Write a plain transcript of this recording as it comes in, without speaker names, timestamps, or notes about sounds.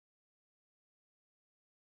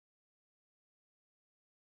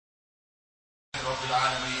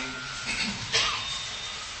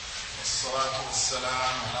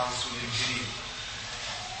والسلام على رسول الكريم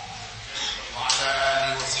وعلى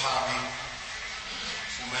آله وأصحابه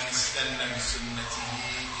ومن استنى بسنته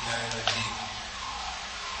إلى يوم الدين.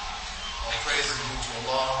 All praise is due to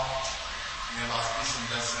Allah. May Allah's peace and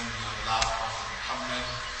blessing be on the last Prophet Muhammad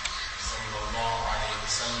sallallahu alayhi wa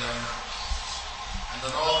sallam, and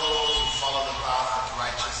on all those who follow the path of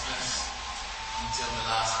righteousness until the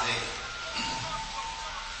last day.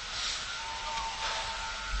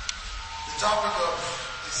 The topic of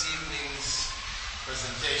this evening's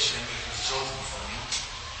presentation, which was chosen for me,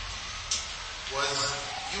 was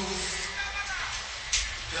youth,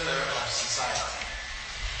 the pillar of society.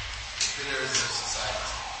 The pillars of society.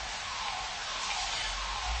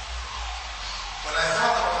 When I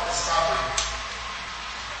thought about this topic,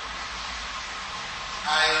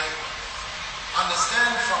 I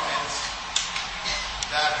understand from it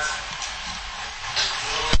that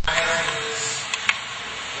the organizers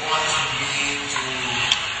want me to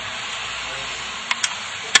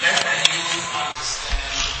let the youth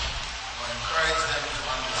understand or encourage them to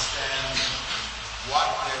understand what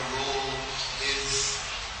their role is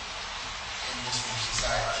in Muslim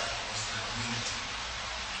society, Muslim community.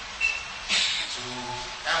 To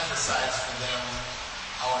emphasize for them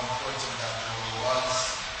how important that role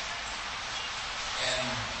was, and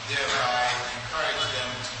thereby encourage them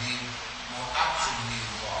to be more actively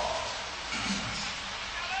involved.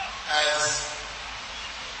 As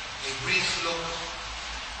a brief look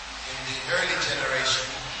in the early generation,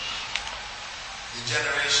 the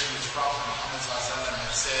generation which Prophet Muhammad ﷺ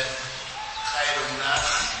had said, Khairun Nas,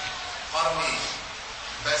 Qarni,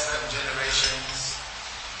 best of generations,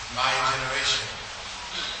 my generation.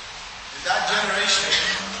 In that generation,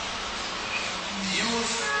 the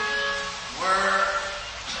youth were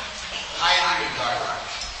highly regarded.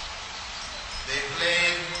 They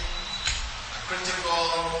played a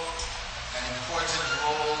critical and important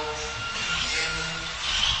role in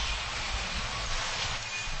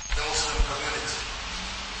the Muslim community.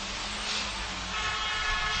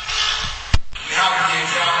 We have the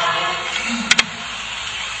example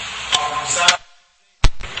of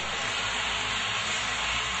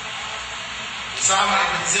Usama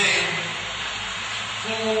ibn Zayd,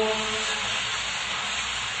 who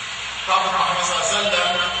Prophet Muhammad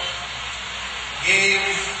ﷺ gave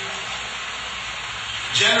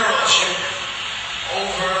generalship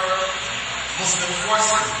over Muslim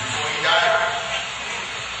forces before he died.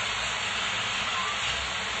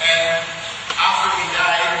 And after he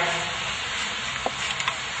died,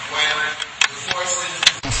 when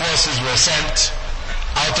the forces were sent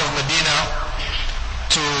out of Medina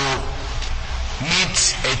to meet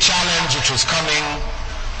a challenge which was coming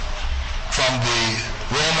from the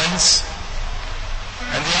Romans,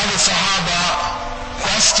 and the other Sahaba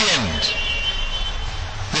questioned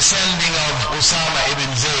the sending of Usama ibn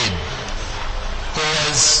Zayd, who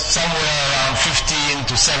was somewhere around 15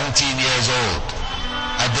 to 17 years old,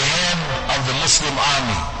 at the head of the Muslim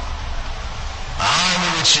army, an army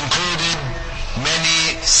which included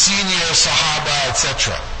many senior Sahaba,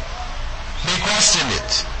 etc. They questioned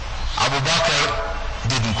it. Abu Bakr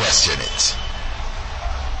didn't question it.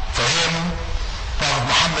 For him, Prophet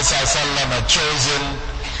Muhammad ﷺ had chosen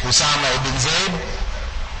Usama ibn Zayd.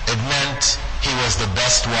 It meant he was the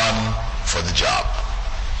best one for the job.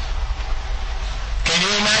 Can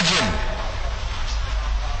you imagine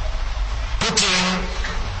putting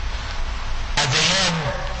at the head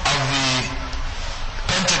of the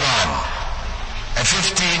Pentagon a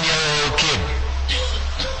 15-year-old kid?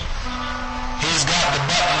 He's got the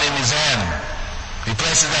button in his hand. He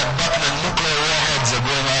presses that button and nuclear warheads are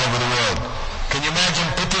going all over the world. Can you imagine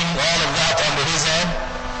putting all of that under his hand?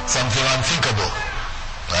 Something unthinkable,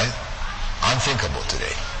 right? Unthinkable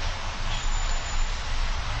today.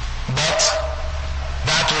 But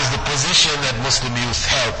that was the position that Muslim youth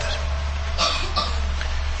held.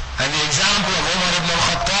 And the example of Umar ibn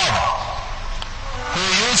al-Khattab, who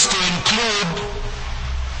used to include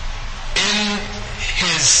in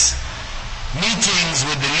his meetings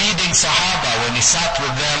with the leading Sahaba when he sat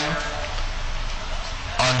with them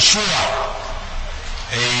on Shura,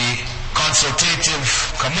 a consultative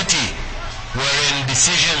committee wherein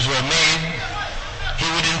decisions were made, he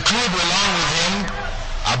would include along with him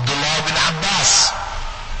Abdullah bin Abbas,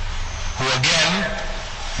 who again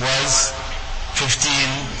was 15,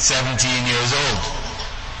 17 years old.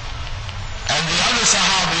 And the other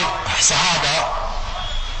Sahaba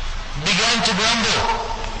began to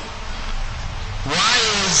grumble. Why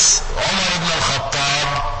is Umar ibn al-Khattab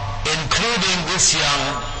including this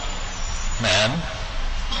young man?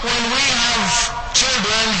 When we have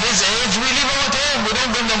children his age, we leave them at home. We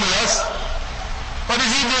don't bring them with us. What is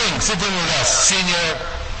he doing sitting with us, senior?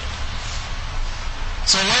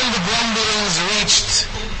 So when the grumblings reached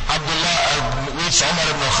Umar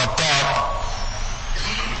ibn al-Khattab,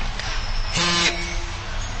 he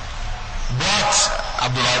brought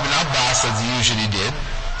Abdullah ibn Abbas, as he usually did,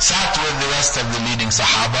 sat with the rest of the leading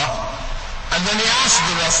Sahaba, and then he asked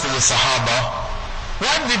the rest of the Sahaba,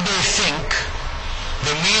 what did they think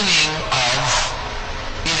the meaning of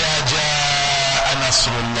إِذَا جَاءَ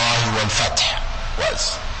نَصْرُ اللَّهِ وَالْفَتْحِ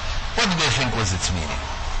was? What did they think was its meaning?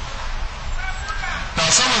 Now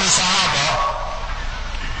some of the Sahaba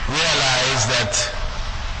realized that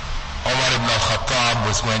Umar ibn al-Khattab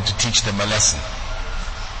was going to teach them a lesson.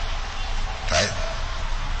 Right?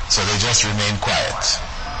 So they just remained quiet.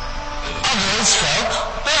 Others felt,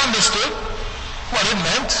 they understood what it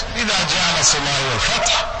meant. إِذَا جَاءَ نَصْرُ اللَّهِ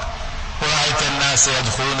وَالْفَتْحِ وَرَأَيْتَ النَّاسَ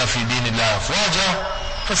يَدْخُلُونَ فِي دِينِ اللَّهِ أَفْوَاجًا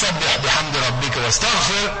فَسَبِّحْ بِحَمْدِ رَبِّكَ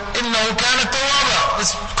وَاسْتَغْفِرْ إِنَّهُ كَانَ تَوَّابًا.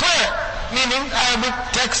 It's clear. Meaning, Arabic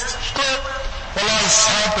text, clear. Allah's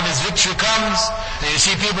help and His victory comes, and you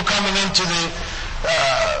see people coming into the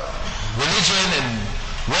religion in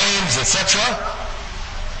waves, etc.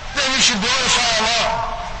 Then we should glorify Allah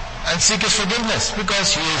and seek His forgiveness,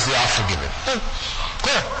 because He is the oft-forgiving.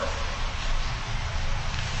 Clear.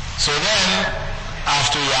 So then,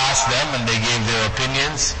 after he asked them and they gave their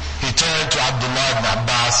opinions, he turned to Abdullah ibn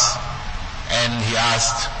Abbas and he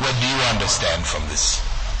asked, what do you understand from this?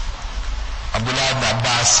 Abdullah ibn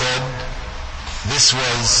Abbas said, this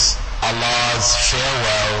was Allah's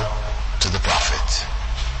farewell to the Prophet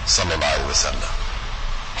sallallahu alaihi wasallam.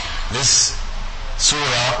 This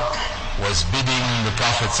surah was bidding the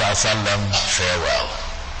Prophet sallallahu alaihi wasallam farewell.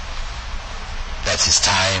 That his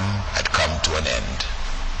time had come to an end.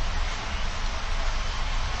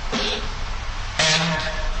 And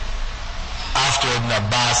after Ibn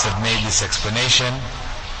Abbas had made this explanation,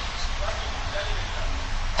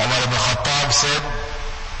 Umar ibn Khattab said,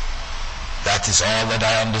 that is all that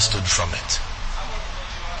I understood from it.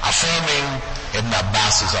 Affirming Ibn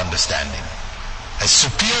Abbas's understanding as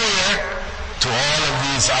superior to all of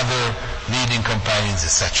these other leading companions,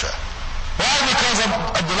 etc. Why? Because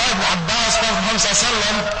Abdullah ibn Abbas, Prophet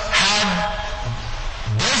ﷺ had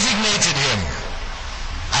designated him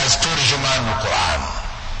as Turjuman al-Quran,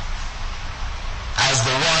 as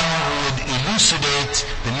the one who would elucidate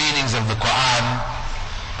the meanings of the Quran,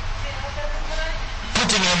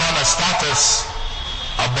 putting him on a status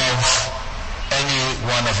above any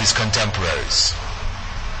one of his contemporaries.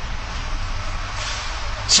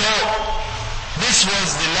 So, this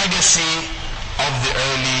was the legacy of the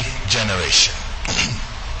early generation.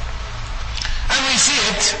 And we see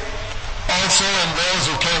it also in those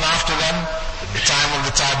who came after them, at the time of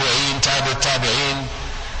the Tabi'een,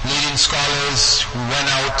 leading scholars who went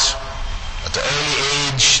out at an early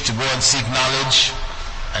age to go and seek knowledge,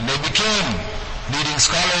 and they became leading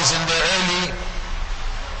scholars in their early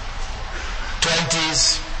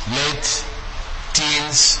 20s, late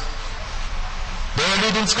teens. They were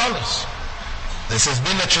leading scholars. This has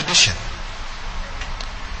been a tradition.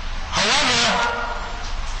 However,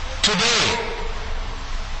 today,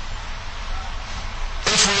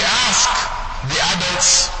 if we ask the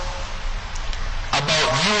adults about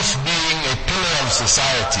youth being a pillar of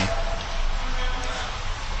society,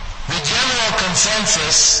 the general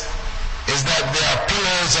consensus is that they are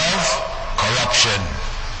pillars of corruption.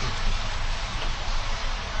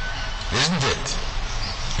 Isn't it?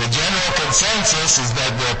 The general consensus is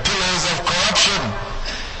that they are pillars of corruption.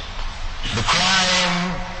 The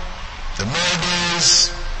crime, the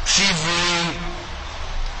murders, thievery.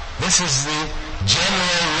 This is the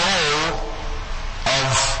general role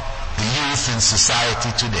of the youth in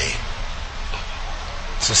society today.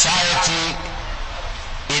 Society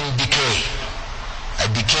in decay. A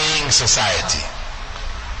decaying society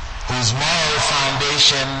whose moral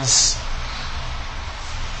foundations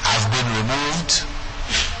have been removed,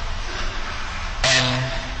 and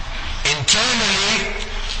internally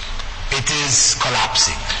it is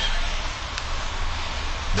collapsing.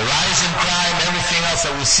 The rise in crime, everything else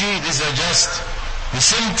that we see, these are just the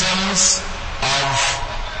symptoms of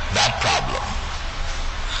that problem.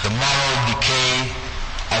 The moral decay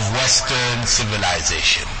of Western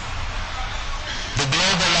civilization. The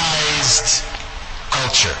globalized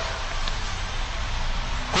culture,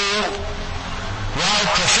 who, while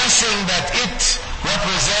professing that it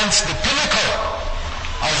represents the pinnacle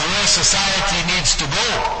of where society needs to go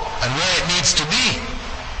and where it needs to be,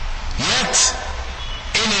 yet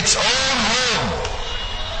in its own home,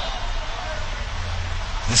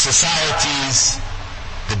 the societies,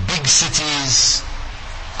 the big cities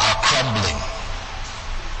are crumbling.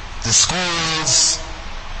 The schools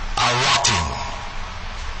are rotting.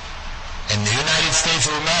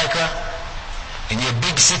 through America, in your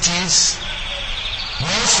big cities,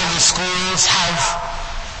 most of the schools have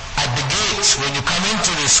at the gate when you come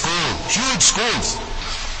into the school, huge schools,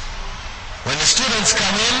 when the students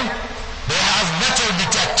come in, they have metal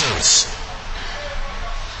detectors.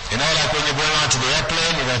 You know, like when you're going onto the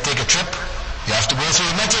airplane, you're going to take a trip, you have to go through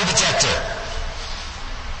a metal detector.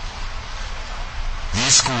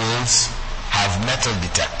 These schools have metal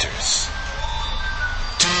detectors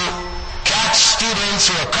to catch students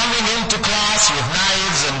who are coming into class with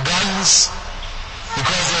knives and guns,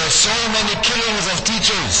 because there are so many killings of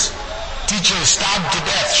teachers. Teachers stabbed to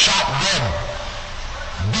death, shot dead,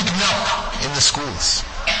 beaten up in the schools.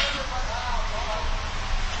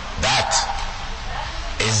 That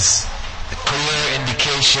is a clear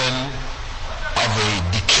indication of a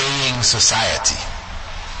decaying society.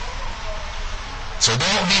 So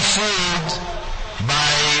don't be fooled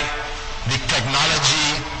by the technology,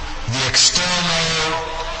 the external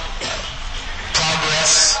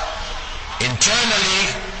progress. Internally,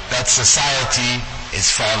 that society is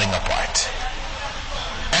falling apart.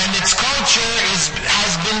 And its culture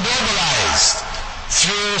has been globalized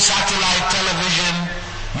through satellite television,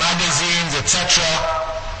 magazines, etc.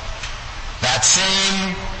 That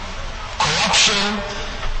same corruption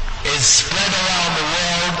is spread around the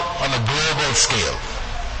world on a global scale.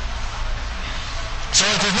 So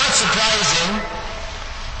it is not surprising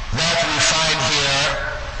that we find here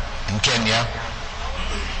in Kenya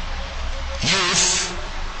youth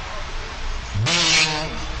being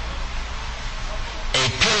a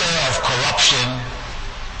pillar of corruption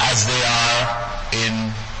as they are in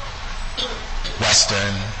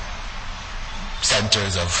Western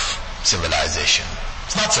centers of civilization.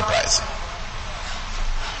 It's not surprising.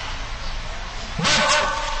 But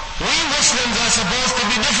we Muslims are supposed to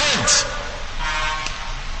be different.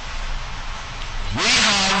 We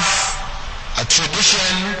have a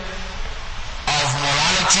tradition of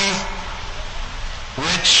morality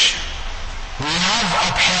which we have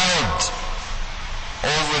upheld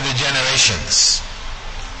over the generations,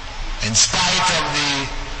 in spite of the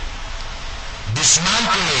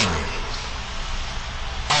dismantling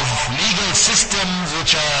of legal systems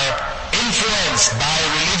which are influenced by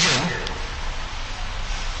religion.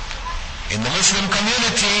 In the Muslim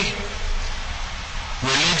community,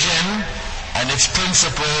 religion and its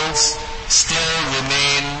principles still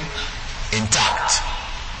remain intact.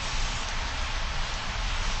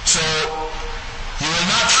 So, you will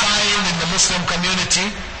not find in the Muslim community,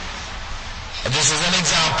 just as an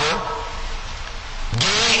example,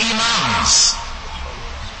 gay imams.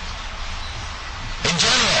 In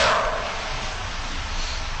general,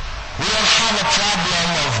 we don't have a problem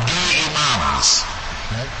of gay imams.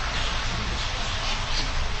 Right?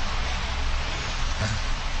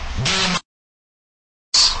 Gay imams.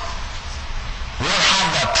 We don't have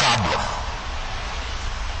that problem.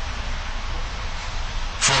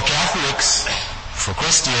 For Catholics, for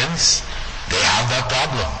Christians, they have that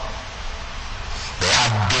problem. They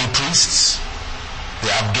have gay priests,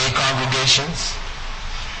 they have gay congregations,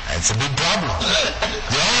 and it's a big problem.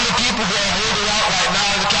 The only people who are holding out right now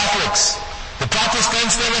are the Catholics. The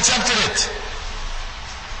Protestants, they've accepted it.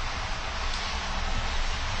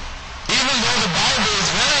 Even though the Bible is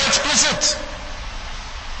very explicit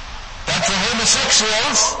that the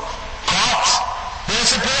homosexuals caught, they're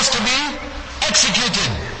supposed to be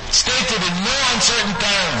executed, stated in no uncertain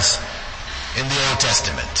terms in the Old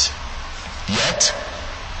Testament. Yet,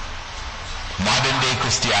 modern day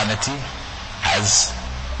Christianity has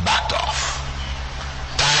backed off.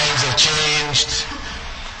 Times have changed,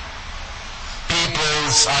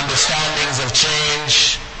 people's understandings have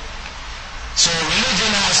changed, so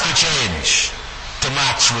religion has to change to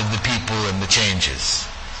match with the people and the changes.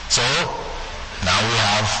 So, now we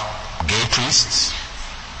have gay priests,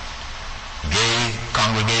 gay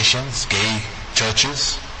congregations, gay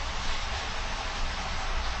churches.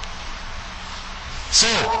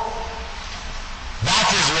 So, that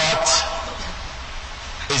is what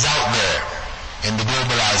is out there in the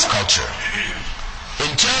globalized culture.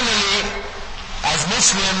 Internally, as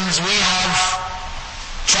Muslims, we have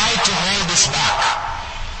tried to hold this back.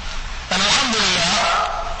 And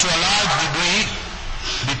alhamdulillah, to a large degree,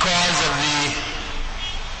 because of the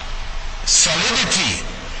solidity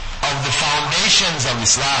of the foundations of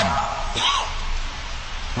Islam,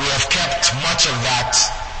 we have kept much of that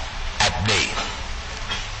at bay.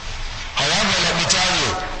 However, let me tell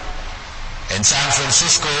you, in San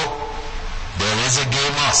Francisco, there is a gay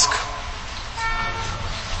mosque.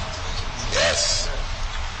 Yes,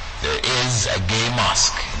 there is a gay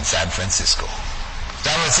mosque in San Francisco.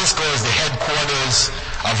 San Francisco is the headquarters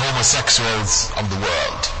of homosexuals of the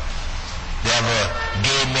world. They have a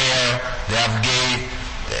gay mayor, they have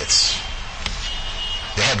it's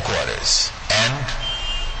the headquarters. And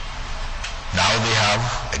now they have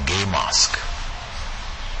a gay mosque.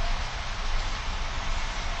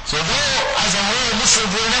 So though as a whole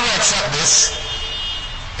Muslims will never accept this,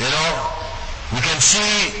 we can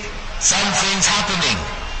see some things happening.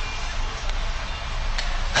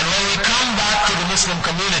 And when we come back to the Muslim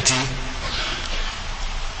community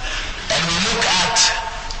and we look at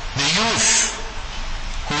the youth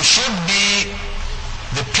who should be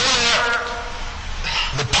the pillar,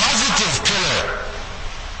 the positive pillar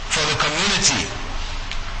for the community,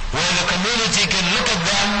 where the community can look at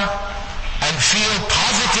them and feel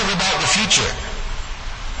positive about the future.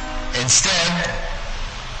 Instead,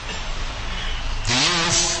 the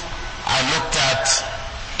youth are looked at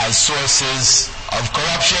as sources of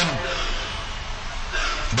corruption.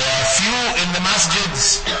 There are few in the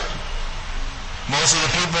masjids. Most of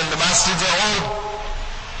the people in the masjids are old.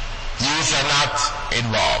 Youth are not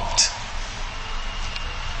involved.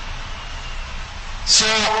 So,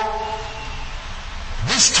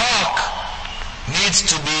 this talk needs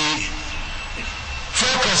to be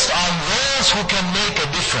focused on those who can make a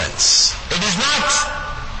difference. It is not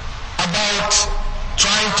about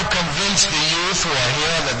trying to convince the youth who are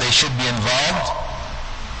here that they should be involved.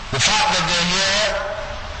 The fact that they're here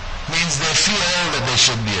means they feel that they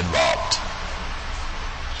should be involved.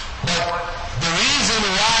 But the reason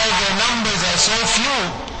why their numbers are so few,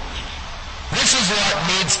 this is what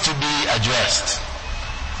needs to be addressed.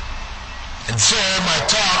 And so my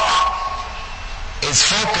talk is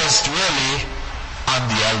focused really on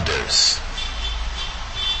the elders,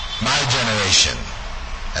 my generation,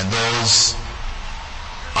 and those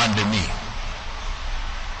under me.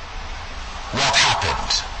 What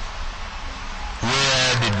happened?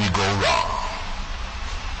 Where did we go wrong?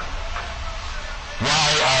 Why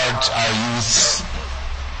aren't our youth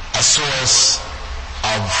a source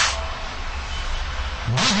of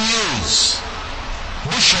good news,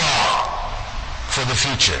 bushra, for the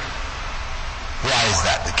future? Why is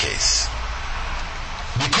that the case?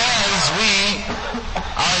 Because we,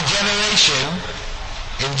 our generation,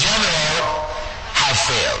 in general, have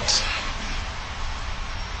failed.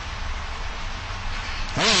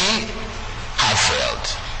 We have failed.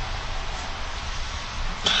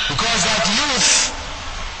 Because that youth,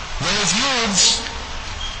 those youths,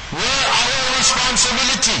 were our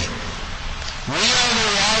responsibility. We are the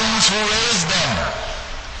ones who raised them.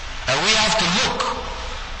 And we have to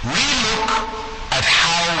re-look at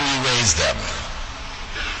how we raised them,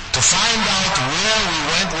 to find out where we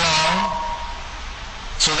went wrong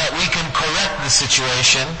so that we can correct the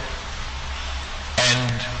situation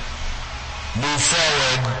and move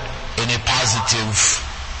forward in a positive,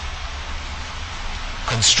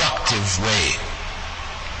 constructive way.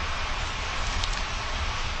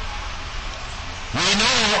 We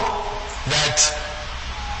know that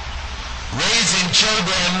raising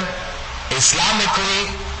children Islamically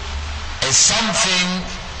is something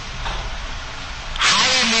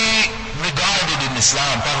highly regarded in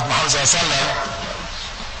Islam. Prophet Muhammad ﷺ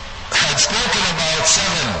had spoken about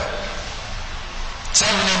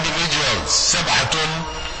seven individuals, sab'atun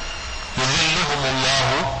yudhilluhum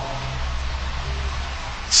Allah,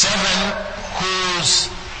 seven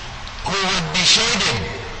who would be shaded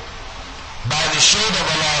by the shade of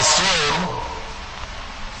Allah's throne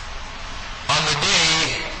on the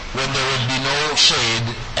day when there would be no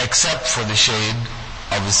shade except for the shade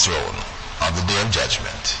of His throne on the day of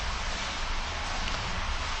judgment.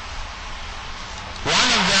 One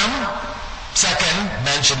of them, second,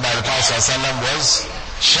 mentioned by the Prophet ﷺ was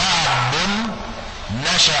شَابٌ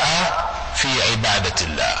نَشَأَ فِي عِبَادَةِ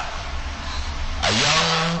اللَّهِ, a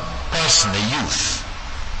young person, a youth,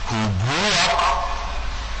 who grew up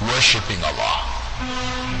worshipping Allah.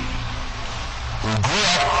 Who grew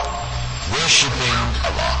up worshipping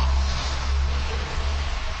Allah.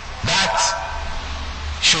 That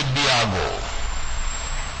should be our goal.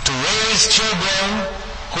 To raise children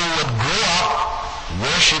who would grow up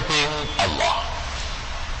worshipping Allah.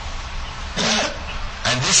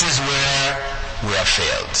 And this is where we have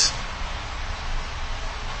failed.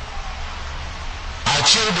 Our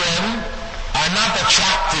children are not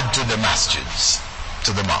attracted to the masjids,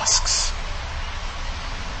 to the mosques.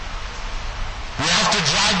 We have to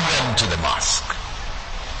drive them to the mosque.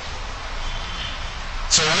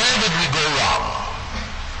 So where did we go wrong?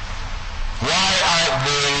 Why aren't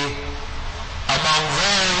they among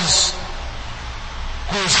those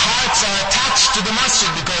whose hearts are attached to the masjid?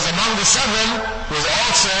 Because among the seven was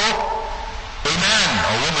also a man,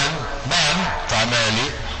 a woman, man primarily,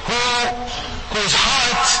 whose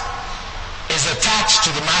heart is attached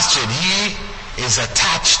to the masjid. He is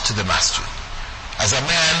attached to the masjid. As a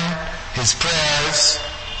man, his prayers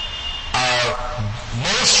are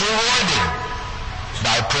most rewarded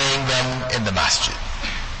by praying them in the masjid.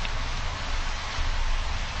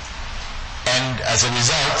 And as a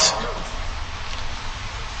result,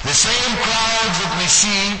 the same crowds that we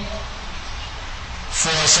see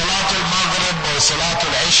for Salatul Maghrib or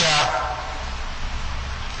Salatul Isha,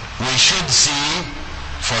 we should see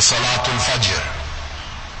for Salatul Fajr.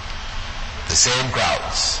 The same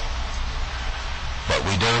crowds. But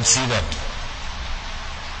we don't see them.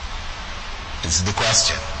 This is the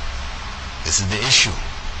question. This is the issue.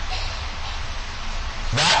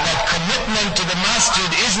 That commitment to the masjid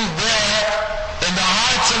isn't there in the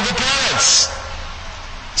hearts of the parents.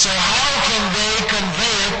 So how can they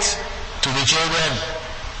convey it to the children?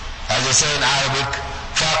 As I say in Arabic,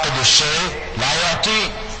 فاقد الشيء لا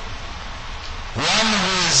يعطي. One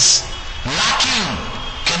who is lacking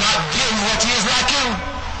cannot give what he is lacking.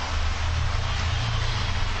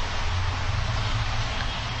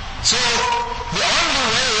 So the only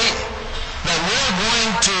way that we're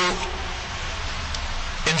going to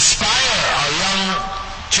inspire our young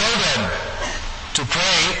children to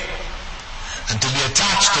pray and to be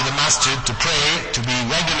attached to the masjid, to pray, to be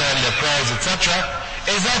regular in their prayers, etc.,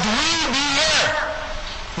 is that we be here.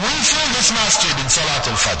 We fill this masjid in Salat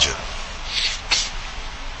al-Fajr.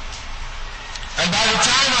 And by the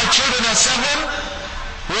time our children are 7,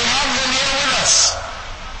 we have them here with us.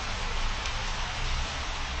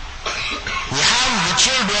 We have the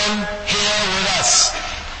children here with us.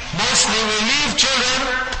 Mostly we leave children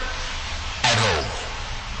at home.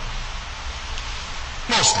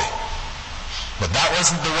 Mostly. But that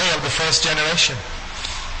wasn't the way of the first generation.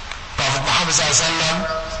 Prophet Muhammad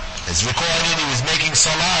ﷺ is recorded, he was making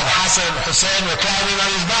salah and Hassan and Hussein were climbing on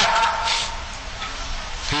his back.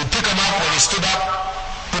 He would pick them up when he stood up,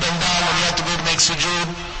 put them down when he had to go to make sujood.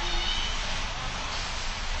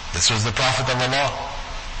 This was the Prophet of Allah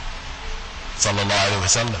sallallahu alayhi wa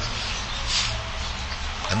sallam.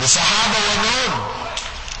 And the Sahaba were known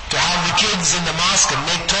to have the kids in the mosque and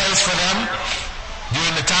make toys for them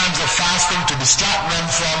during the times of fasting to distract them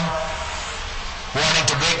from wanting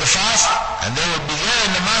to break the fast. And they would be there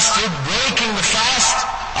in the masjid breaking the fast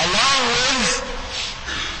along with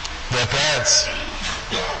their parents.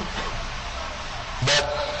 But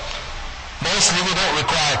mostly we don't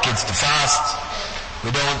require kids to fast.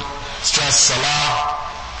 We don't stress salah.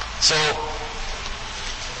 So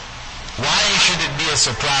why should it be a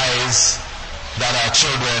surprise that our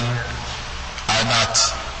children are not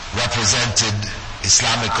represented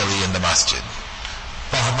Islamically in the masjid?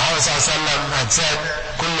 Prophet Muhammad ﷺ had said,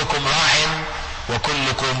 كُلُّكُمْ رَاعٍ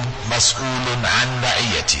وَكُلُّكُمْ مَسْئُولٌ عَنْ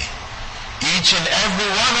رَعِيَّتِهِ. Each and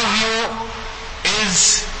every one of you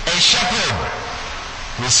is a shepherd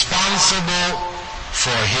responsible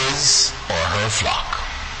for his or her flock.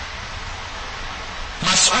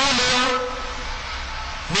 Mas'ulun,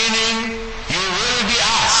 meaning you will be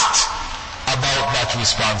asked about that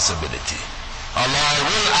responsibility. Allah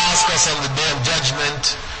will ask us on the day of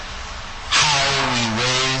judgment how we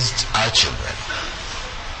raised our children.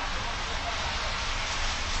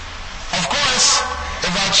 Of course,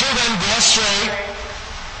 if our children go astray,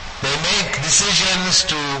 they make decisions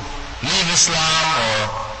to leave Islam or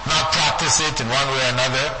not practice it in one way or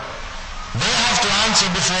another, they have to answer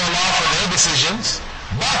before Allah for their decisions,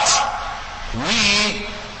 but we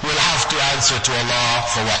will have to answer to Allah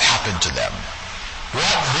for what happened to them.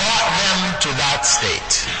 What brought them to that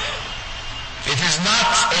state? It is not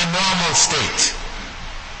a normal state.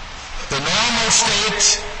 The normal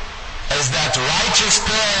state is that righteous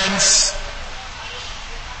parents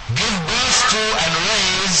give birth to and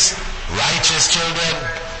raise righteous children.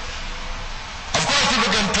 Of course,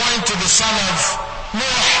 people can point to the son of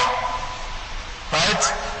Noah, right?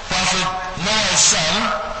 Prophet Noah's son,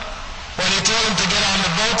 when he told him to get on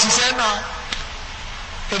the boat, he said no.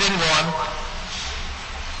 He didn't go on.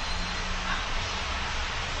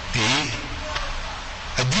 He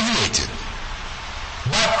deviated.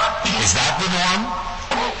 But is that the norm?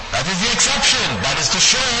 That is the exception. That is to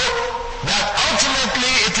show that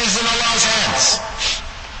ultimately it is in Allah's hands.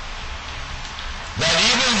 That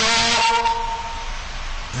even though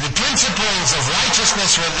the principles of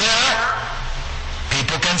righteousness were there,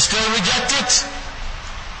 people can still reject it.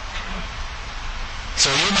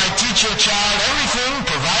 So you might teach your child everything,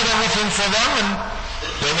 provide everything for them, and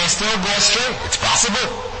they may still go astray. It's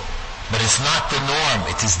possible. But it's not the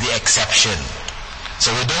norm, it is the exception.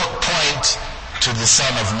 So we don't point to the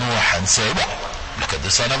son of Noah and say, well, look at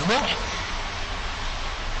the son of Noah.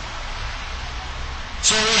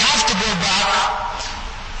 So we have to go back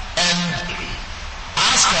and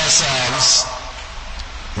ourselves,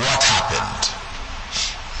 what happened?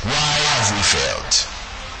 Why have we failed?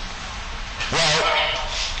 Well,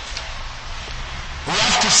 we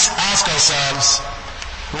have to ask ourselves,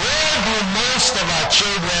 where do most of our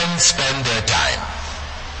children spend their time?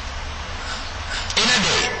 In a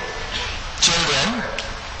day, children,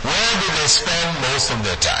 where do they spend most of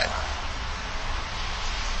their time?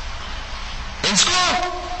 In school.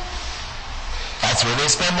 That's where they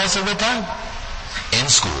spend most of their time. In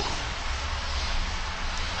school.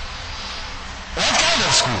 What kind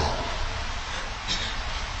of school?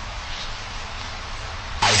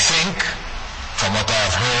 I think, from what I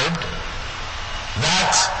have heard,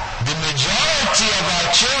 that the majority of our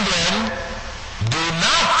children do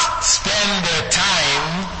not spend their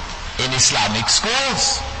time in Islamic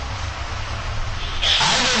schools.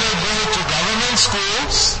 Either they go to government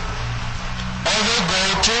schools or they go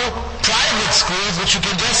to private schools, which you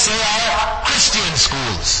can just say are Christian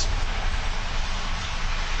schools.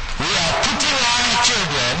 We are putting our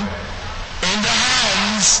children in the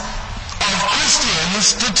hands of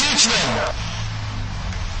Christians to teach them.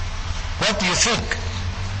 What do you think?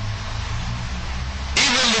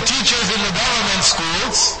 Even the teachers in the government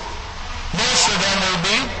schools, most of them will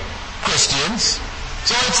be Christians,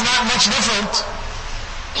 so it's not much different.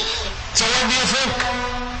 So what do you think?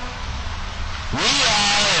 We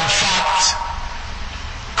are, in fact,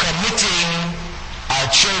 committing our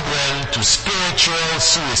children to spiritual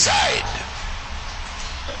suicide.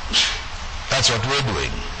 That's what we're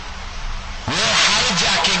doing. We're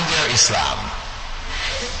hijacking their Islam.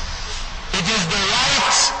 It is the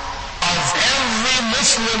right of every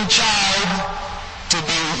Muslim child to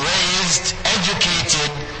be raised,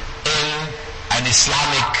 educated in an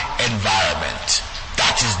Islamic environment.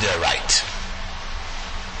 That is their right.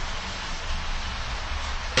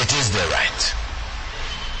 It is their right.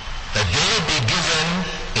 That they will be given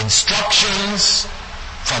instructions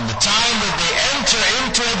from the time that they enter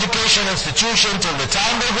into education institution till the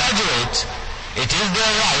time they graduate. It is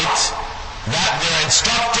their right that their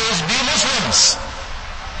instructors be Muslims.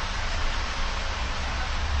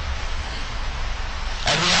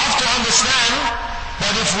 And we have to understand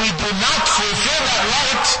that if we do not fulfill that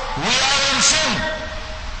right, we are in sin.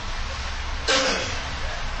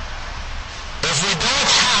 If we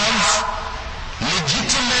don't have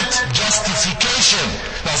legitimate justification.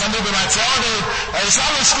 Now some people might say, oh, the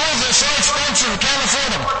Islamic schools are so expensive, we can't afford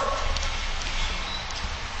them.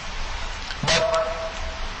 But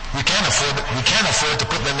we can't afford to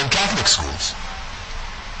put them in Catholic schools.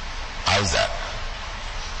 How is that?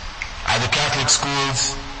 Are the Catholic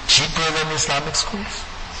schools cheaper than Islamic schools?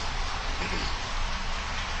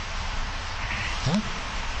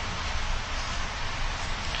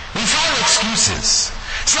 We find excuses.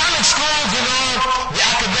 Islamic schools, the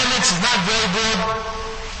academics is not very good.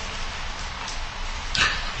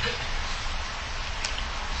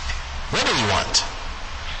 What do we want?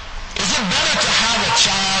 Is it better to have a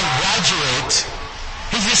child graduate,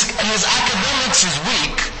 his academics is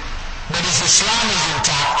weak, but his Islam is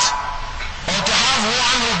intact, or to have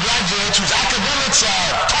one who graduates whose academics are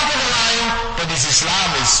top of the line, but his Islam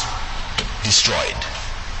is destroyed?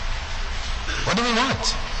 What do we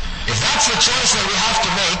want? If that's the choice that we have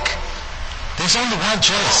to make, there's only one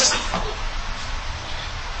choice.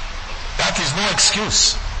 That is no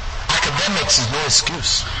excuse. Academics is no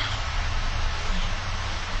excuse.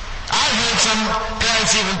 I've heard some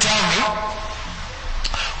parents even tell me,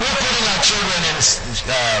 we're putting our children in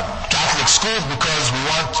Catholic schools because we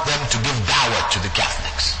want them to give dawah to the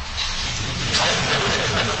Catholics.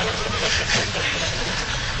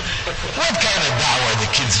 What kind of dawah are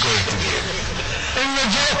the kids going to give? It's a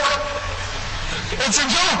joke. It's a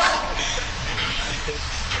joke.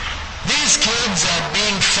 These kids are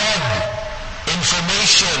being fed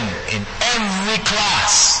information in every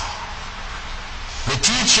class. The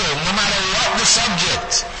teacher, no matter what the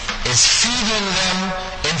subject, is feeding them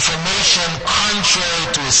information contrary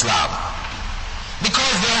to Islam.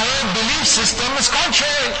 Because their whole belief system is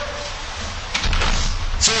contrary.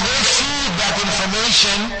 So they feed that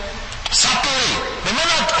information subtly. They may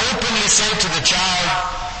not openly say to the child,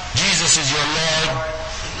 Jesus is your Lord.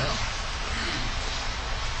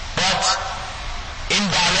 But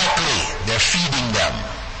indirectly, they're feeding them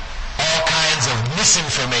all kinds of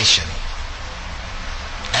misinformation.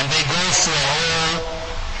 And they go through a whole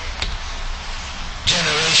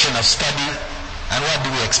generation of study, and what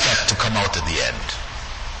do we expect to come out at the end?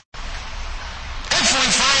 If we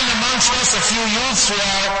find amongst us a few youths who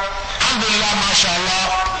are, alhamdulillah, mashallah,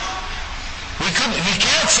 we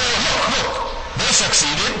can't say, look, they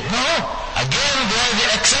succeeded. No. Again, they're the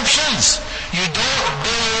exceptions. You don't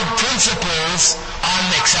build principles on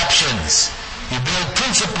exceptions. You build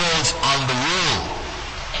principles on the rule.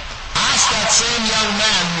 Ask that same young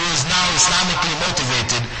man who is now Islamically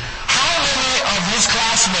motivated, how many of his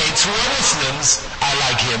classmates who are Muslims are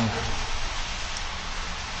like him?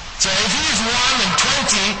 So if he is 1 and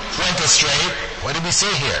 20 went astray, what do we say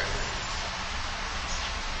here?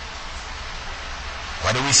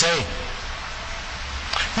 What do we say?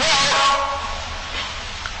 Well,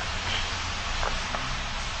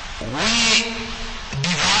 we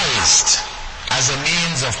devised as a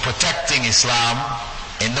means of protecting Islam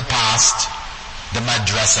in the past the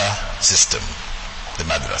madrasa system, the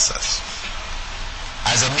madrasas,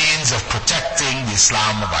 as a means of protecting the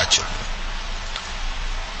Islam of our children.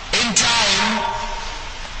 In time,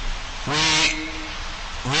 we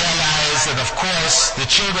realized that of course the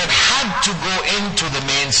children had to go into the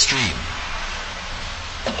mainstream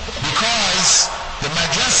because the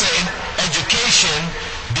madrasa education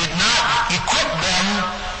did not equip them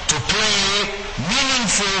to play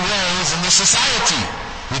meaningful roles in the society.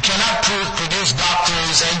 We cannot produce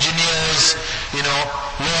doctors, engineers,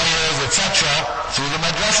 lawyers, etc. through the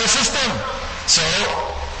madrasa system. So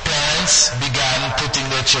parents began putting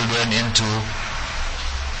their children into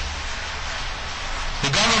the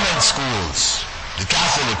government schools, the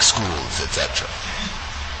Catholic schools, etc.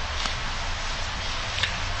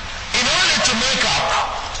 In order to make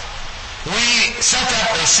up, we set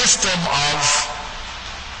up a system of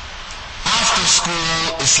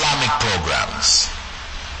after-school Islamic programs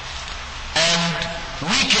and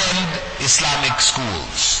weekend Islamic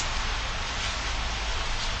schools.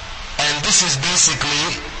 And this is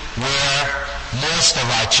basically where most of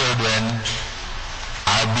our children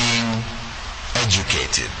are being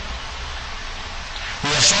educated. We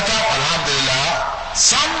have set up, alhamdulillah,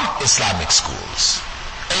 some Islamic schools,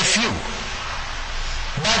 a few.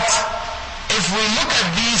 But if we look at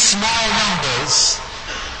these small numbers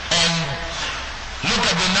and look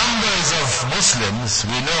at the numbers of Muslims,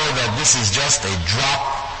 we know that this is just a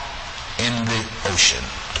drop in the ocean.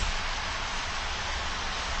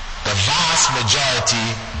 The vast majority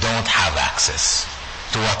don't have access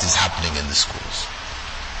to what is happening in the schools.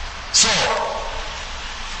 So,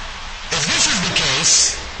 if this is the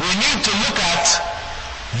case, we need to look at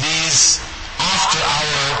these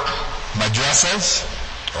after-hour madrasas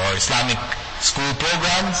or Islamic school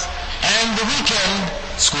programs and the weekend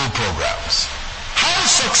school programs. How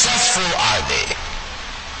successful are they?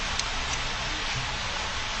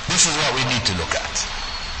 This is what we need to look at.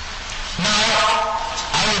 Now,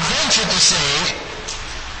 I would venture to say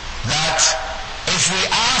that if we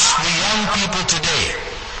ask the young people today,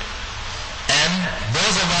 and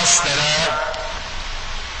those of us that are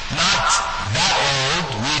not that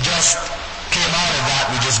old, we just came out of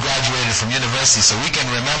that, we just graduated from university, so we can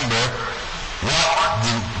remember what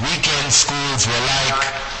the weekend schools were like,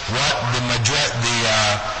 what the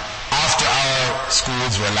after-hour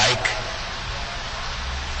schools were like.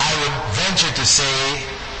 I would venture to say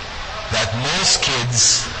that most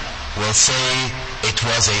kids will say it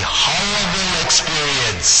was a horrible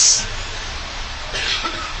experience.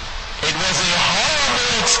 It was a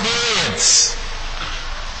horrible experience.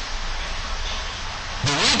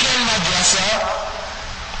 The weekend madrasa,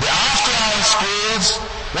 the after-hour schools,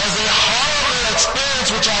 was a horrible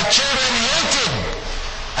experience which our children hated.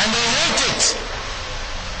 And they hate it.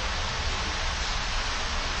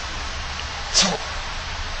 So,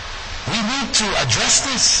 we need to address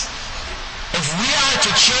this. If we are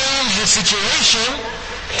to change the situation,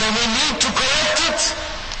 then we need to correct it.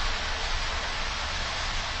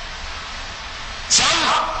 Some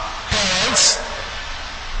parents,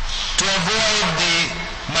 to avoid the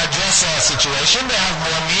madrasa situation, they have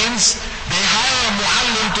more means, they hire a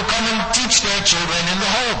muallim to come and teach their children in the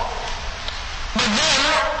home. But then,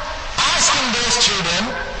 asking those children,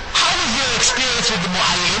 how was your experience with the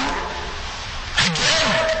muallim? Again,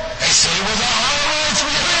 they say it was a horrible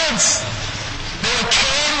experience. They were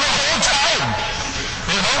cane the whole time.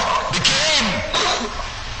 The cane.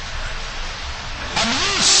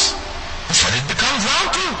 Abuse. That's what it becomes down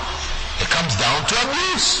to. It comes down to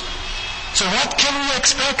abuse. So what can we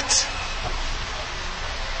expect?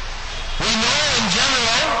 We know in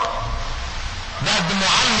general that the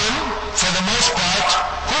muallim, for the most part,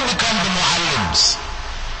 who become the muallims?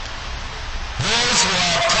 Those who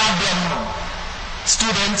are problem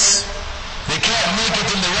students, they can't make it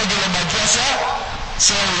in the regular madrasa,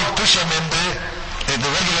 so we push them in the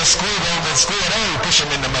regular school, government school, and then we push them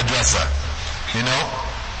in the madrasa.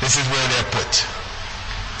 This is where they're put.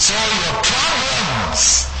 So your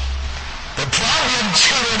problems, the problem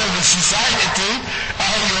children of the society,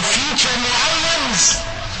 are your future muallims.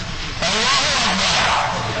 Allahu Akbar.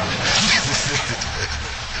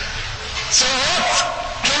 So what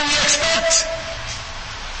can we expect?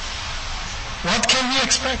 What can we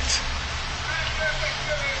expect?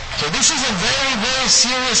 So this is a very, very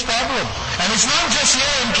serious problem. And it's not just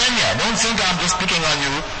here in Kenya. Don't think I'm just picking on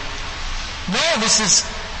you. No, this is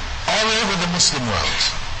all over the Muslim world.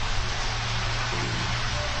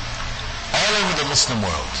 All over the Muslim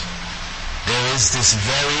world. There is this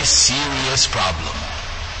very serious problem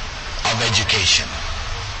of education.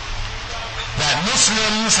 That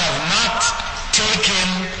Muslims have not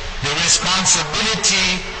taken the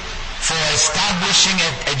responsibility for establishing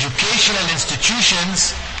educational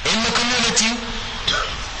institutions in the community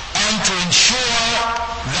and to ensure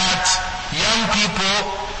that young people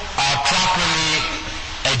are properly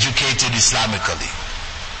educated Islamically,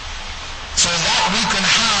 so that we can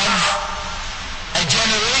have a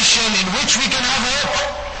generation in which we can have hope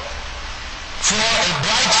for a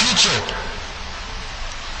bright future.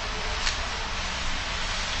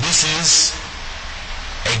 This is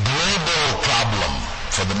a global problem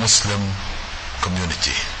for the Muslim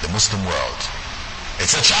community, the Muslim world.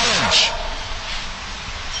 It's a challenge.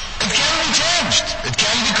 It can be changed. It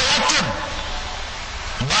can be corrected.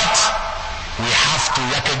 But we have to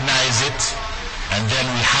recognize it, and then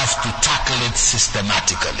we have to tackle it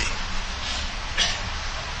systematically.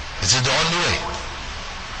 This is the only way.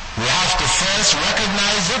 We have to first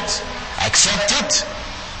recognize it, accept it.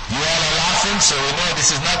 You all are laughing, so we know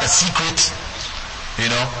this is not a secret.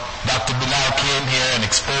 Dr. Bilal came here and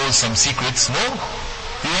exposed some secrets. No.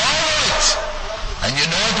 You all know it. And you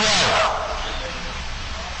know it well.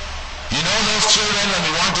 You know those children, when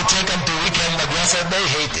you want to take them to weekend madrasa, they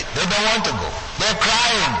hate it. They don't want to go. They're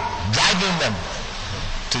crying, dragging them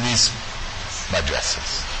to these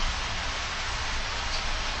madrasas.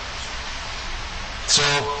 So,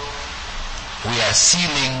 we are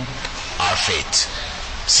sealing our fate,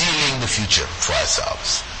 sealing the future for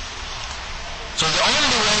ourselves. So the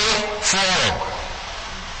only way forward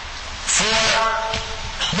for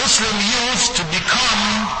Muslim youth to become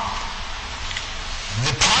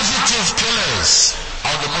the positive pillars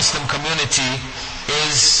of the Muslim community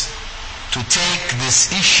is to take this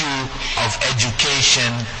issue of education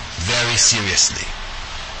very seriously.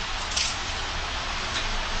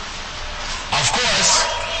 Of course,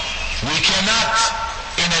 we cannot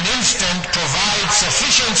in an instant provide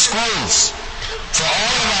sufficient schools for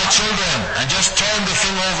all of our children and just turn the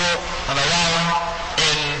thing over and around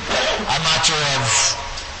in a matter of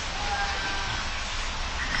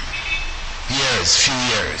few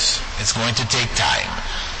years. It's going to take time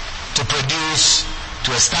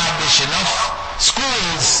to establish enough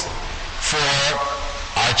schools for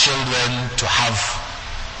our children to have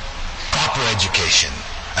proper education.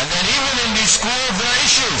 And then even in these schools there are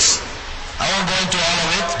issues. I won't go into all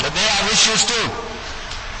of it, but there are issues too.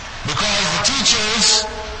 Because the teachers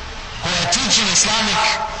who are teaching Islamic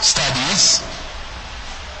studies,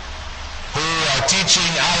 who are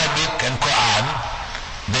teaching Arabic and Quran,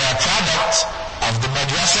 they are product of the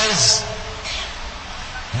madrasas.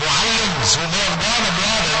 Muallims who may have gone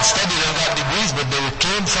abroad and studied and got degrees, but they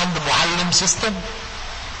came from the Muallim system.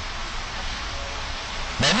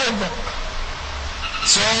 Many of them.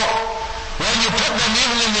 So, when you put them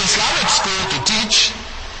even in the Islamic school to teach,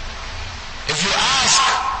 if you ask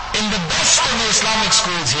in the best of the Islamic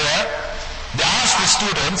schools here, they ask the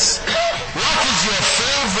students, what is your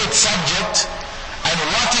favorite subject and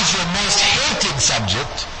what is your most hated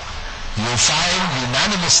subject? You'll find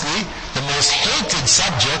unanimously the most hated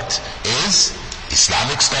subject is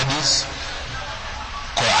Islamic studies,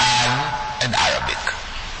 Quran and Arabic.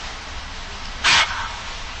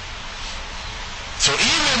 So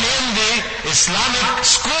even in the Islamic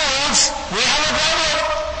schools, we have a problem.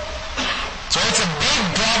 So it's a big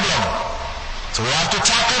problem. So we have to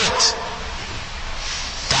tackle it.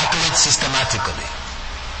 Tackle it systematically.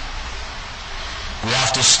 We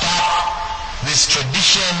have to stop this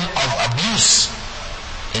tradition of abuse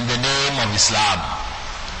in the name of Islam.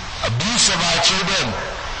 Abuse of our children.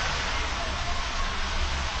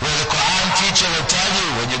 Where the Quran teacher will tell you,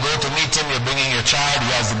 when you go to meet him, you're bringing your child,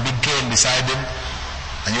 he has a big cane beside him,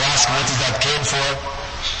 and you ask him, what is that cane for?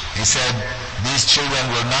 He said, these children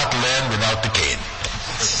will not learn without the cane.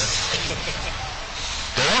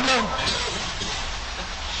 They won't know.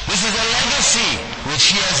 This is a legacy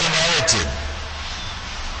which he has inherited.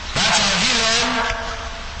 That's how he learned.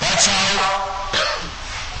 That's how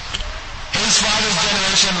his father's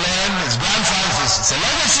generation learned, his grandfather's. It's a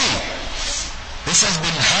legacy. This has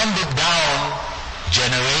been handed down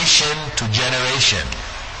generation to generation.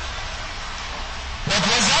 But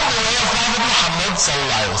was that the way of Prophet Muhammad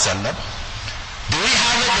sallallahu alaihi wasallam? Do we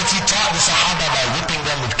have it that he taught the Sahaba by whipping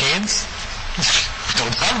them with canes? We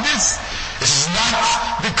don't have this. This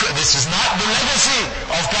is not the legacy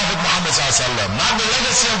of Prophet Muhammad ﷺ, not the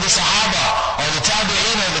legacy of the Sahaba or the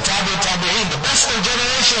Tabi'een or the Tabi'een, the best of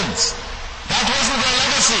generations. That wasn't their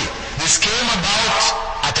legacy. This came about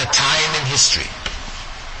at a time in history.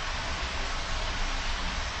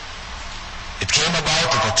 It came about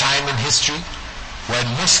at a time in history when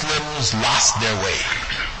Muslims lost their way,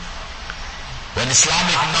 when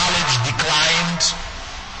Islamic knowledge declined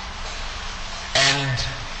and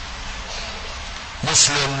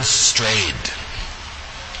Muslims strayed.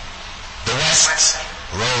 The West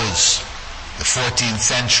rose, the 14th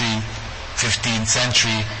century, 15th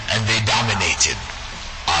century, and they dominated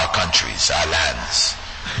our countries, our lands,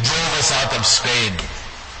 drove us out of Spain,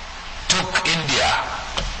 took India,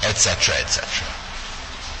 etc., etc.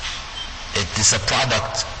 It is a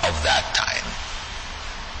product of that time.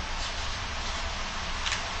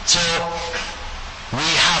 So, we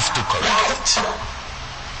have to correct it.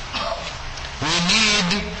 We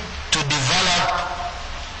need to develop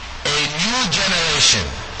a new generation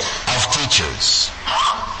of teachers.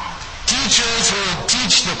 Teachers who will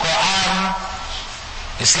teach the Quran,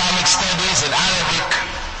 Islamic studies and Arabic,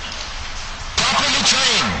 properly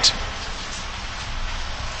trained,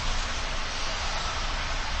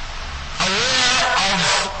 aware of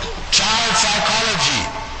child psychology,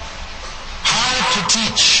 how to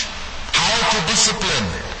teach, how to discipline,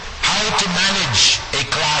 how to manage a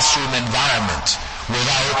classroom environment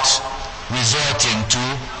without resorting to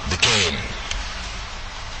the cane.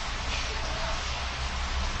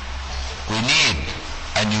 We need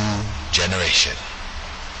a new generation.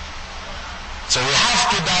 So we have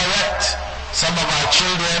to direct some of our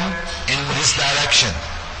children in this direction,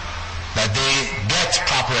 that they get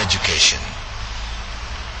proper education.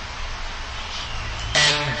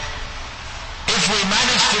 And if we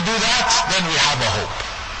manage to do that, then we have a hope.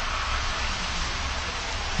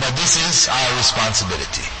 But this is our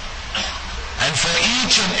responsibility. And for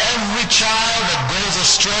each and every child that goes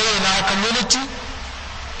astray in our community,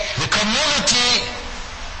 the community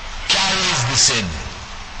carries the sin.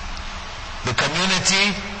 The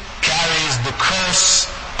community carries the curse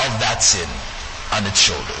of that sin on its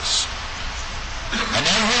shoulders. And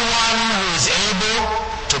everyone who is able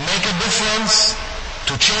to make a difference,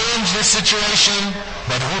 to change this situation,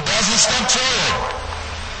 but who doesn't step forward,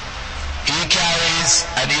 he carries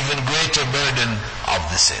an even greater burden of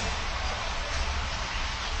the sin.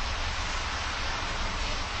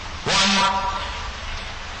 One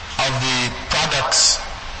of the products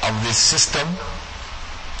of this system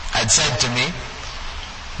had said to me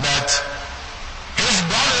that his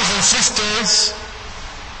brothers and sisters,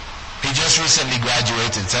 he just recently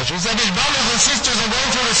graduated, etc. He said his brothers and sisters are going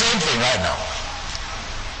through the same thing right now.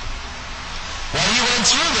 What he went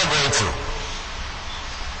through, they're going through.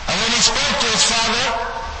 And when he spoke to his father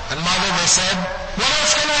and mother, they said, what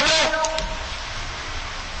else can we do?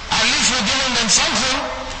 At least we're giving them something,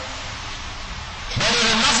 better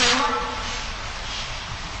than nothing.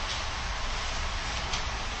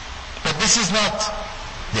 But this is not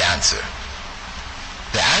the answer.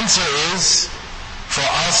 The answer is for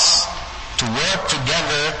us to work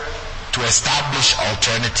together to establish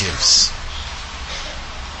alternatives.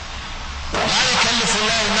 لا يكلف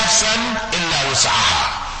الله نفسا إلا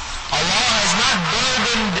وسعها. Allah has not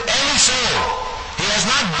burdened any soul. He has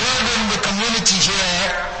not burdened the community here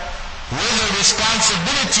with a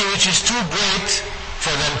responsibility which is too great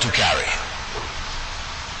for them to carry.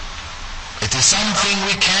 It is something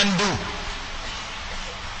we can do.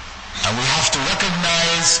 And we have to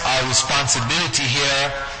recognize our responsibility here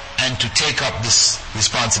and to take up this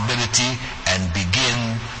responsibility and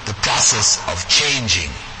begin the process of changing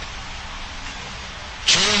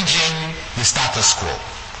the status quo.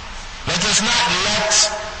 Let us not let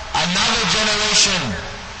another generation,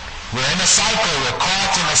 we're in a cycle, we're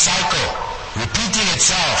caught in a cycle, repeating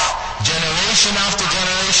itself, generation after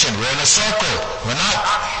generation, we're in a circle, we're not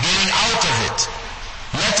getting out of it.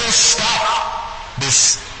 Let us stop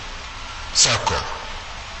this circle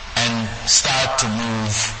and start to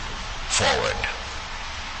move forward.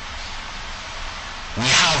 We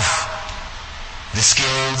have the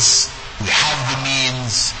skills, we have the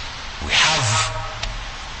means, we have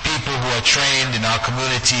people who are trained in our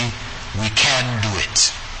community, we can do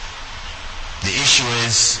it. The issue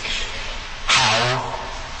is how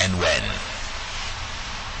and when.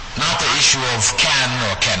 Not the issue of can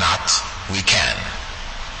or cannot, we can.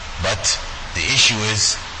 But the issue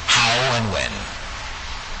is how and when.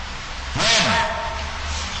 When?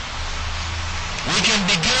 We can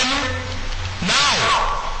begin now.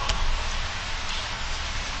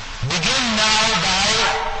 Begin now by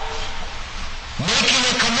making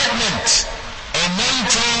a commitment, a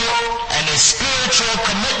mental and a spiritual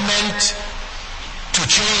commitment to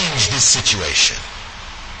change this situation.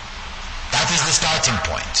 That is the starting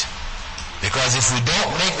point. Because if we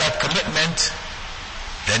don't make that commitment,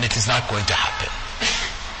 then it is not going to happen.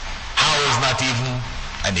 How is not even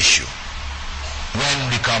an issue. When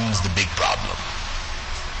becomes the big problem.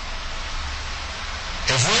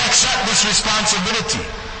 If we accept this responsibility,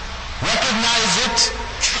 recognize it,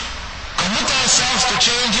 commit ourselves to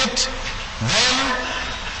change it, then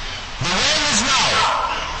the way is now.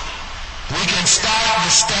 We can start the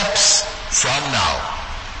steps from now.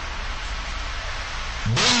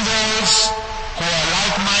 Bring those who are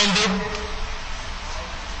like-minded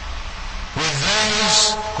with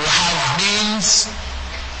those who have means,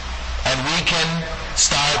 and we can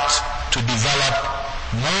start to develop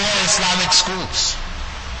more Islamic schools.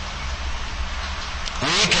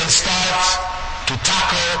 We can start to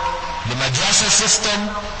tackle the madrasa system,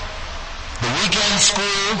 the weekend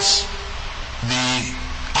schools, the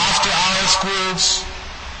after-hour schools.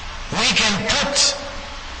 We can put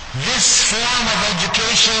this form of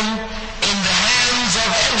education in the hands of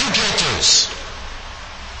educators.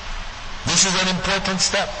 This is an important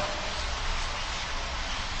step.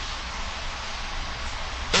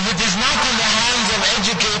 If it is not in the hands of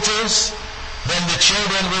educators, then the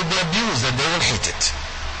children will be abused and they will hate it.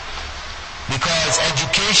 Because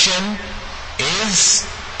education is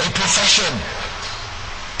a profession.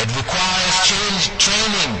 It requires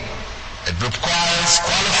training. It requires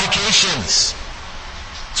qualifications.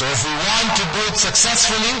 So if we want to do it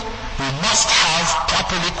successfully, we must have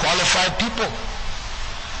properly qualified people.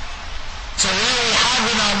 So here we have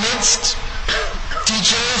in our midst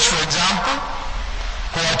teachers, for example,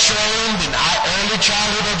 who are trained in early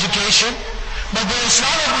childhood education, but their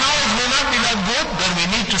Islamic knowledge may not be that good. Then we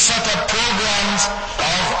need to set up programs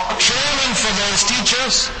of training for those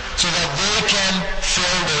teachers so that they can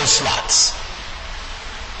fill those slots.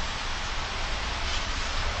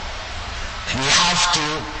 We have to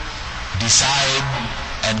decide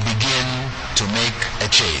and begin to make a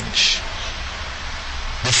change.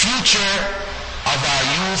 The future of our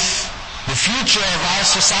youth, the future of our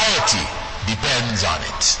society depends on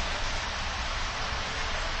it.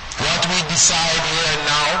 What we decide here and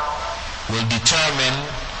now will determine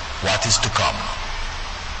what is to come.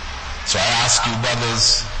 So I ask you,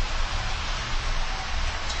 brothers,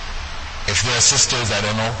 if there are sisters, I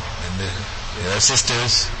don't know, there are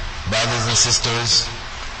sisters, brothers and sisters,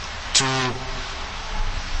 to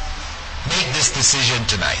make this decision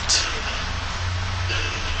tonight.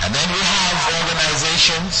 And then we have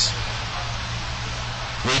organizations.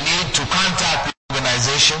 We need to contact the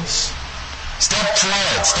organizations, step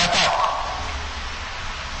forward, step up,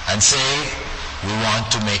 and say, we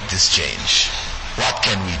want to make this change. What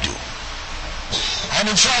can we do? And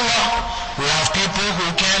inshallah, we have people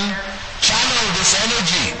who can channel this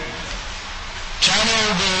energy, channel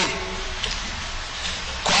the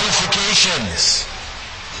qualifications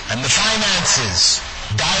and the finances,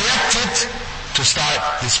 direct it to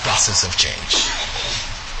start this process of change.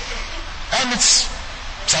 And it's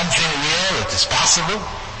something real, it is possible.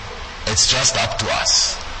 It's just up to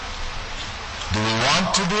us. Do we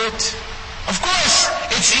want to do it? Of course,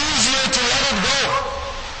 it's easier to let it go.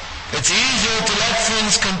 It's easier to let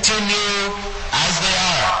things continue as they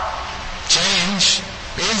are. Change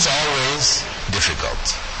is always difficult.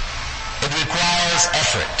 It requires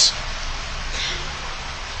effort.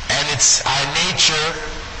 And it's our nature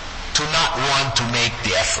to not want to make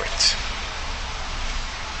the effort.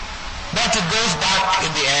 But it goes back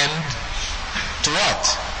in the end to what?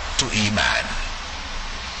 To Iman.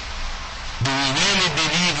 Do we really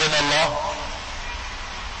believe in Allah?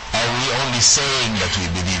 Or are we only saying that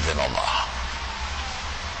we believe in Allah?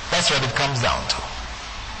 That's what it comes down to.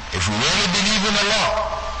 If we really believe in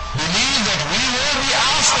Allah, believe that we will be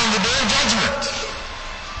asked on the Day of Judgment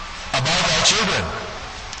about our children.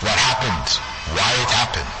 What happened? Why it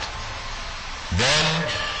happened? Then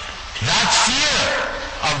that fear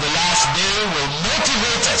of the last day will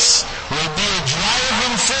motivate us, will be a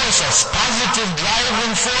driving force, a positive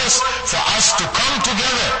driving force for us to come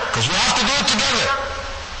together, because we have to do it together.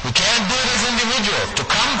 We can't do it as individuals. To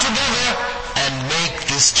come together and make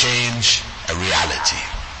this change a reality.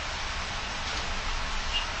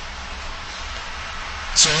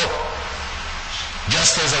 So,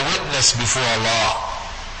 just as a witness before Allah,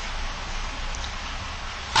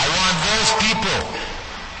 I want those people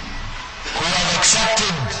who have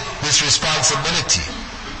accepted this responsibility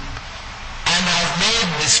and have made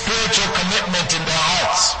the spiritual commitment in their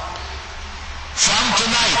hearts from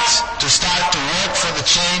tonight to start to work for the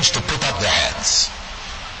change, to put up their hands.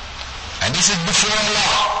 And this is before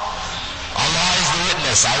Allah. Allah is the witness.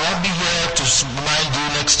 yes, I won't be here to remind you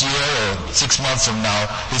next year or 6 months from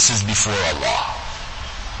now. This is before Allah.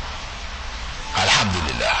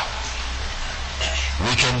 Alhamdulillah.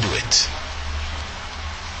 We can do it.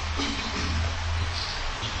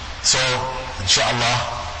 So, inshallah,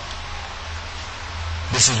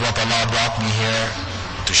 this is what Allah brought me here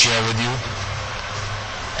to share with you.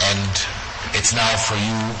 And it's now for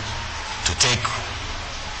you to take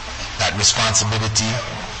that responsibility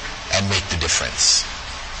and make the difference.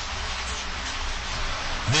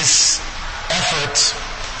 This effort,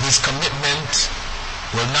 this commitment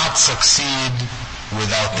will not succeed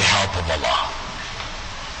without the help of Allah.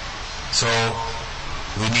 So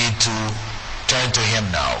we need to turn to Him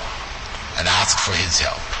now and ask for His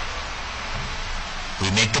help. We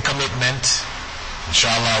make the commitment,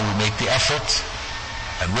 inshallah we make the effort,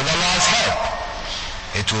 and with Allah's help,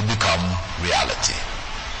 it will become reality.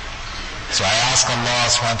 So I ask Allah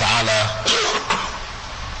subhanahu wa ta'ala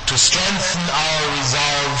to strengthen our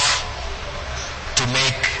resolve to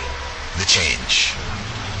make the change.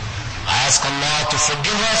 I ask Allah to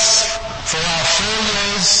forgive us for our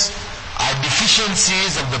failures, our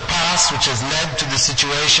deficiencies of the past which has led to the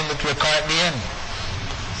situation that we're currently in.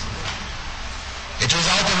 It was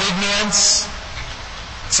out of ignorance,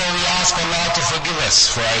 so we ask Allah to forgive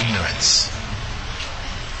us for our ignorance.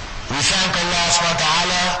 We thank Allah subhanahu wa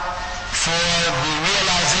ta'ala for the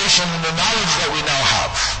realization and the knowledge that we now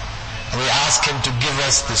have. And we ask Him to give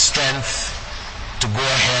us the strength to go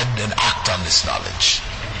ahead and act on this knowledge.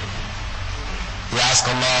 We ask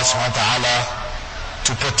Allah subhanahu wa ta'ala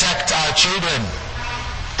to protect our children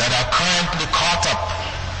that are currently caught up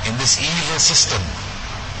in this evil system,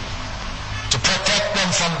 to protect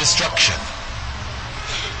them from destruction.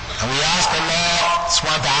 And we ask Allah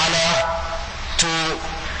subhanahu wa ta'ala to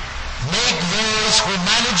make those who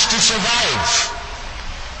manage to survive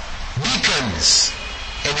beacons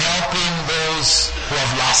in helping those who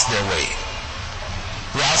have lost their way.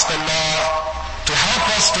 We ask Allah to help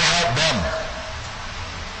us to help them,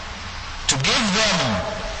 to give them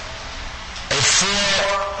a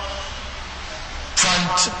forefront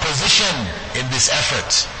position in this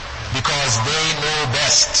effort, because they know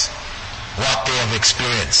best what they have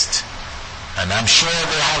experienced. And I'm sure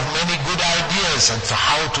they have many good ideas as to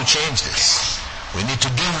how to change this. We need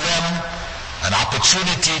to give them an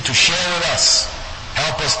opportunity to share with us,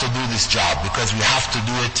 help us to do this job, because we have to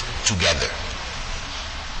do it together.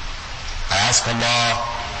 I ask Allah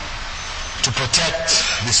to protect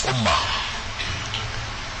this ummah.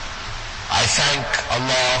 I thank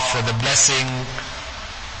Allah for the blessing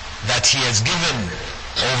that He has given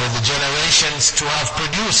over the generations to have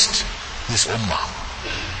produced this ummah.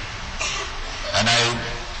 And I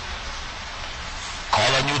call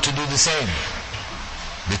on you to do the same,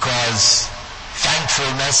 because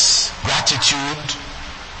thankfulness, gratitude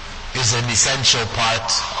is an essential part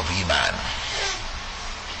of Iman.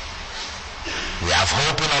 We have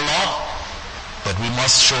hope in Allah, but we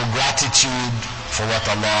must show gratitude for what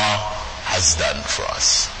Allah has done for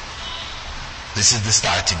us. This is the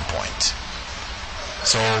starting point.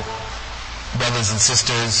 So, brothers and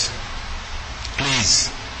sisters, please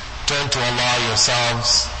turn to Allah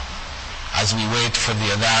yourselves as we wait for the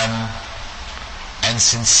adhan, and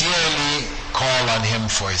sincerely call on Him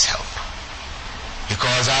for His help.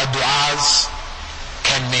 Because our du'as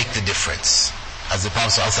can make the difference. As the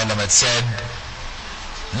Prophet ﷺ had said,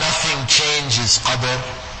 nothing changes qadr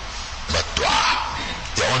but dua.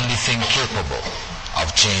 The only thing capable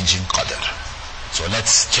of changing qadr. So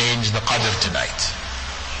let's change the qadr tonight.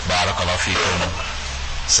 Barakallahu feekum.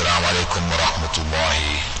 Assalamu alaikum wa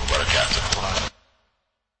rahmatullahi wa barakatuh.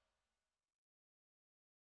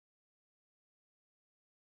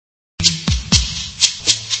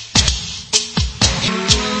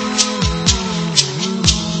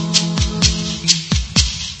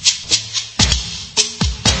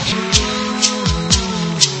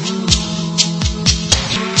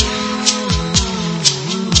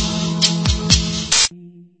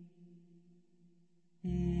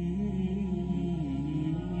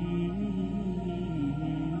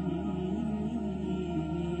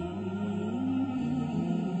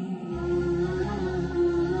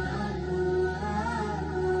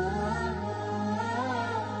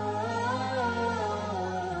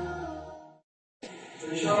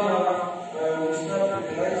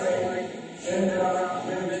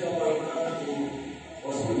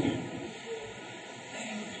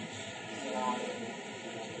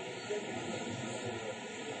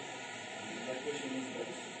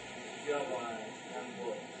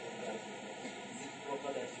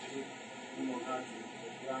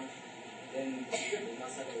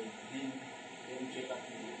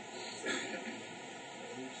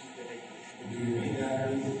 which is the right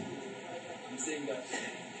way. I'm saying that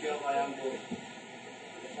if you have a young boy,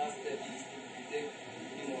 the first step is to take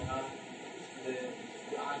him or her to the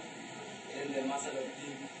Quran, then the master of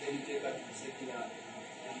deen, then you take her to secular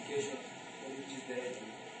education, which is the right way.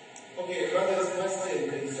 Okay, brother's question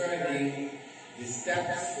concerning the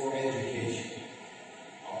steps for education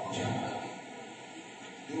of a child.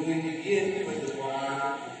 Do we begin with the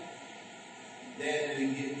Quran, then we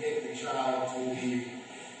can take the child to the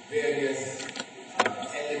various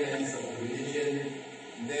elements of religion,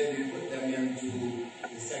 and then we put them into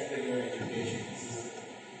the secular education?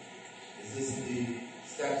 Is this the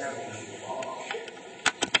steps that we should follow?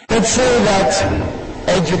 Let's say that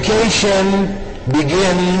education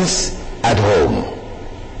begins at home.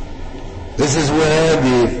 This is where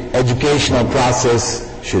the educational process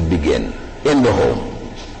should begin, in the home.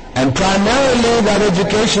 And primarily that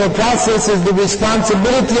educational process is the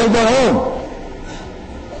responsibility of the home.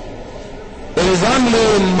 It is only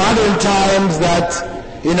in modern times that,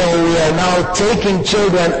 we are now taking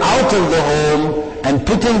children out of the home and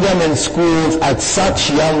putting them in schools at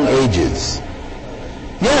such young ages.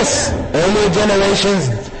 Yes, earlier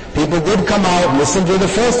generations, people did come out, listen to the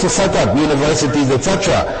first to set up universities,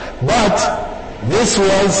 etc. But this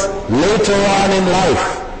was later on in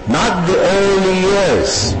life, not the early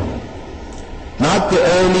years. Not the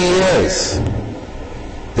early years.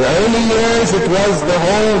 The early years, it was the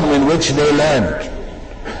home in which they learned.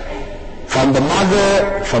 From the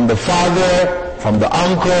mother, from the father, from the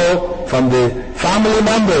uncle, from the family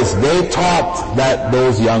members, they taught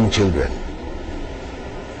those young children.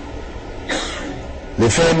 The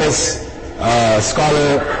famous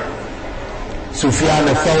scholar Sufyan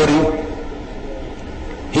al-Thawri,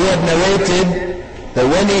 he had narrated that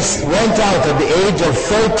when he went out at the age of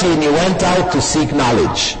 13, he went out to seek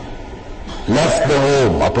knowledge. Left the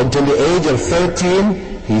home. Up until the age of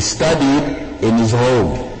 13, he studied in his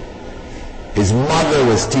home. His mother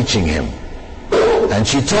was teaching him. And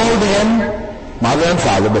she told him, mother and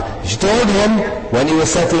father, but she told him when he was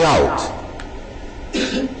setting out,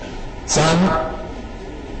 son,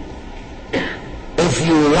 if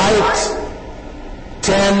you write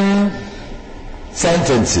 10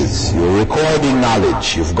 sentences, you're recording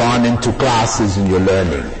knowledge, you've gone into classes and you're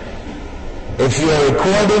learning. If you're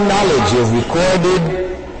recording knowledge, you've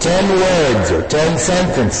recorded 10 words or 10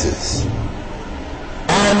 sentences,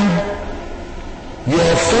 and your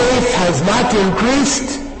faith has not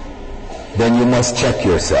increased, then you must check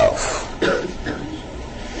yourself.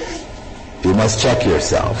 You must check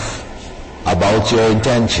yourself about your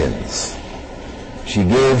intentions. She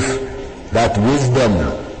gave that wisdom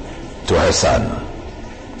to her son.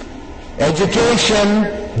 Education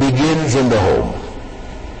begins in the home.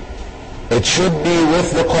 It should be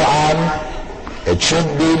with the Quran. It should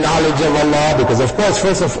be knowledge of Allah, because of course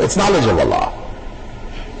first it's knowledge of Allah.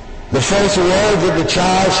 The first word that the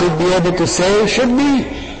child should be able to say should be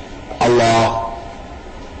Allah.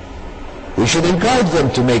 We should encourage them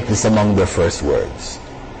to make this among their first words.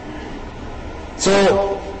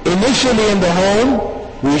 So initially in the home,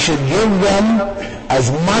 we should give them as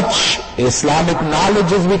much Islamic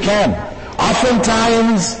knowledge as we can.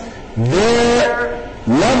 Oftentimes, their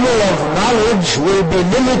level of knowledge will be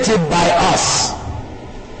limited by us.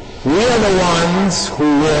 We are the ones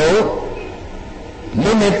who will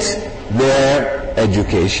limit their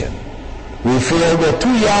education. We feel they're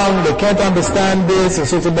too young, they can't understand this, and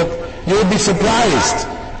so, but you'll be surprised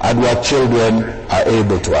at what children are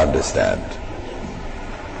able to understand.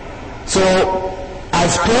 So,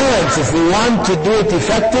 as parents, if we want to do it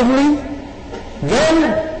effectively,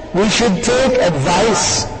 then we should take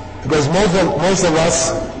advice, because most of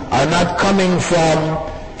us are not coming from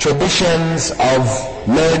traditions of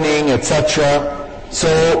learning, etc.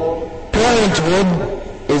 So parenthood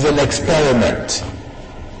is an experiment.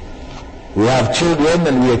 We have children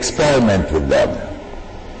and we experiment with them.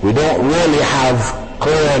 We don't really have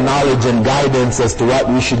clear knowledge and guidance as to what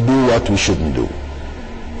we should do, what we shouldn't do.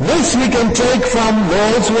 This we can take from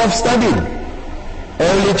those who have studied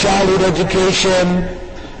early childhood education,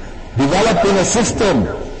 developing a system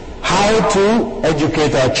how to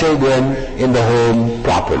educate our children in the home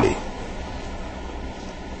properly.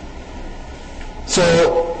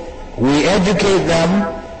 So we educate them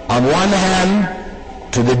on one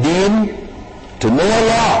hand to the deen, to know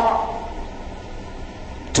Allah,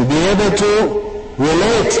 to be able to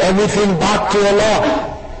relate everything back to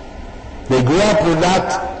Allah. They grew up with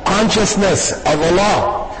that consciousness of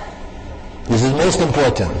Allah. This is most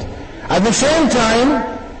important. At the same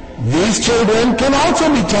time, these children can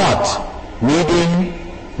also be taught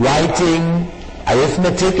reading, writing,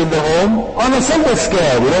 arithmetic in the home on a simple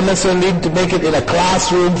scale. We don't necessarily need to make it in a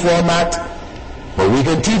classroom format, but we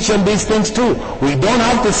can teach them these things too. We don't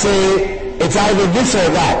have to say it's either this or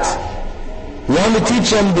that. We only teach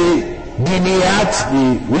them the diniyat,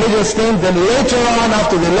 the religious things, then later on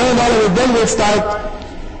after they learn all of it, then we'll start.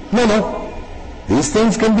 No. These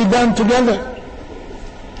things can be done together.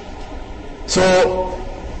 So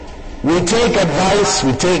we take advice,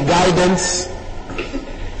 we take guidance.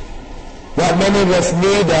 What many of us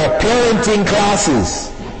need are parenting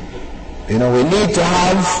classes. We need to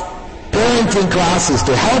have parenting classes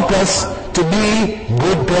to help us to be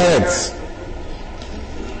good parents.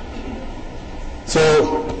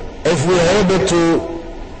 So if we are able to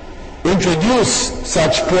introduce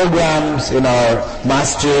such programs in our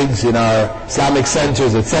masjids, in our Islamic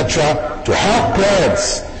centers, etc., to help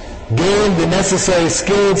parents gain the necessary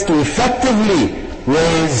skills to effectively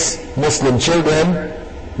raise Muslim children,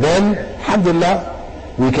 then,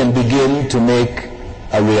 alhamdulillah, we can begin to make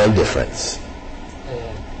a real difference.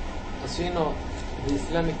 As you know, the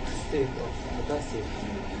Islamic state of Abbasid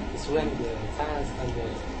is when the science and the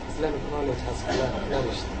Islamic knowledge has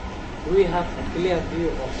flourished. Do we have a clear view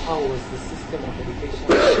of how was the system of education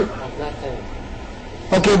at that time?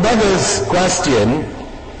 Okay, brother's question,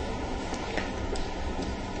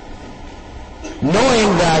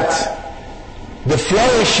 knowing that the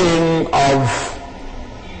flourishing of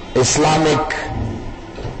Islamic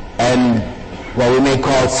and what we may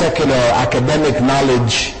call secular academic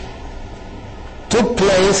knowledge took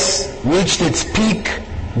place, reached its peak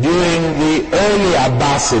during the early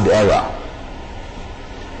Abbasid era.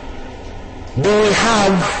 Do we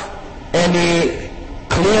have any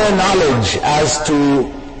clear knowledge as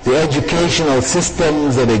to the educational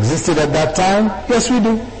systems that existed at that time? Yes, we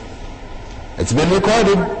do. It's been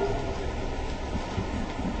recorded.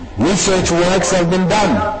 Research works have been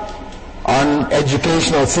done on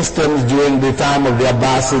educational systems during the time of the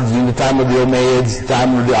Abbasids, during the time of the Umayyads, the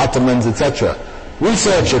time of the Ottomans, etc.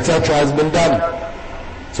 Research, etc. has been done.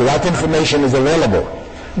 So that information is available.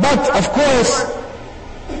 But, of course,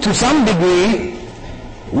 to some degree,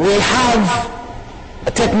 we have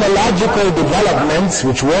technological developments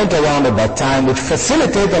which weren't around at that time, which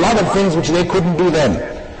facilitate a lot of things which they couldn't do then.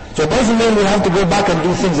 So it doesn't mean we have to go back and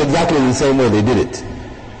do things exactly the same way they did it.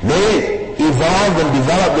 They evolved and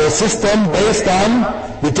developed their system based on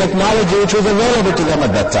the technology which was available to them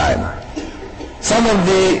at that time. Some of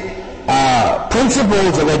the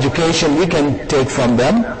principles of education we can take from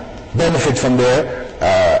them, benefit from their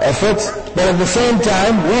efforts, but at the same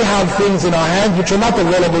time we have things in our hands which were not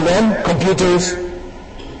available then, computers,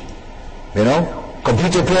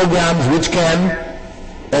 computer programs which can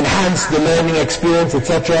enhance the learning experience,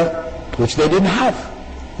 etc., which they didn't have.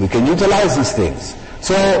 We can utilize these things.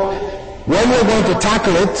 So when we're going to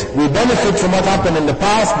tackle it, we benefit from what happened in the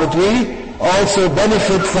past, but we also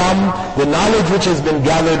benefit from the knowledge which has been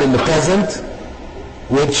gathered in the present,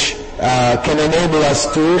 which can enable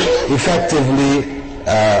us to effectively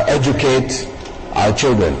educate our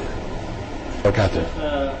children. Okay.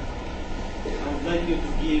 I would like you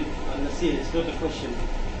to give an answer. It's not a question.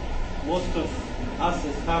 Most of us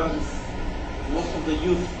as parents, most of the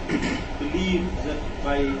youth believe that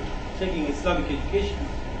by taking Islamic education,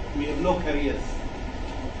 we have no careers.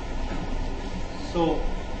 So,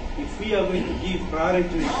 if we are going to give priority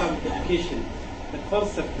to Islamic education, the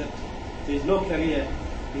concept that there is no career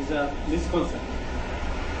is a misconception.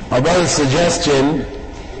 My brother's suggestion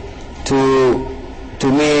to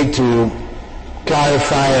me to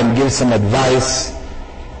clarify and give some advice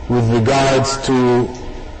with regards to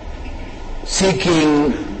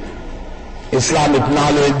seeking Islamic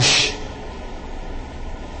knowledge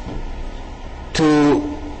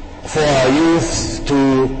for our youth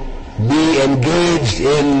to be engaged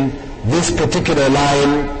in this particular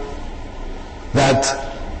line, that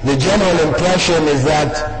the general impression is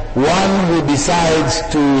that one who decides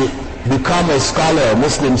to become a scholar, a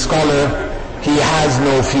Muslim scholar, he has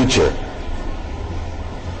no future.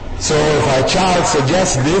 So if our child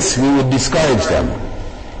suggests this, we would discourage them.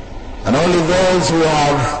 And only those who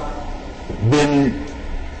have been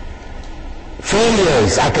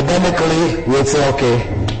failures academically will say, okay,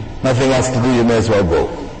 nothing else to do, you may as well go.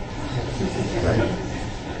 Right?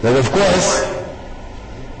 But of course,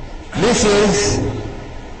 this is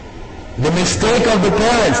the mistake of the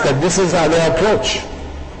parents, that this is their approach.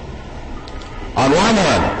 On one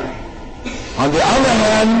hand. On the other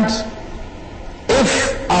hand,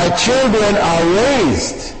 if our children are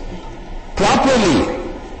raised properly,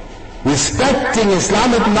 respecting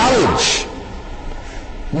Islamic knowledge,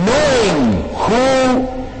 knowing who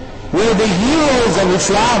were the heroes of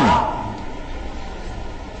Islam,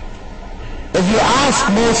 If you ask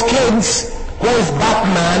most kids, who is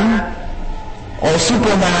Batman or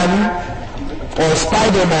Superman or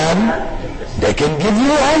Spider-Man, they can give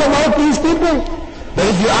you all about these people. But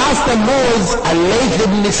if you ask them who is Al-Layth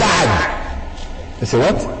ibn Sa'd, they say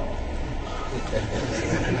what?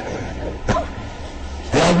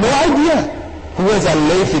 They have no idea who is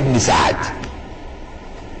Al-Layth ibn Sa'd.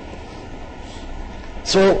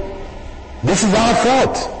 So, this is our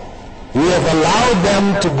fault. We have allowed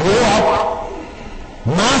them to grow up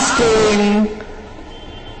mastering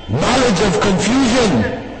knowledge of confusion.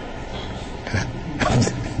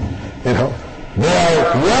 You know, they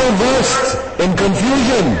are well versed in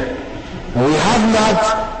confusion. We have not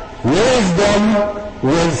raised them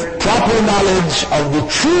with proper knowledge of the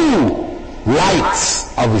true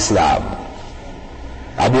lights of Islam.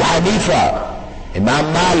 Abu Hanifa,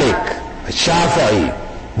 Imam Malik, Shafi'i,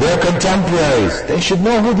 their contemporaries, they should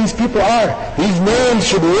know who these people are. These names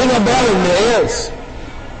should ring a bell in their ears.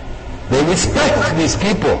 They respect these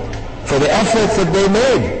people for the efforts that they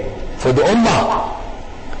made for the Ummah.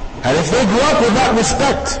 And if they grew up with that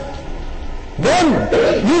respect, then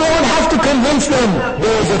you won't have to convince them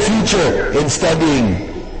there is a future in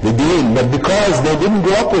studying the deen. But because they didn't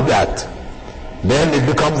grow up with that, then it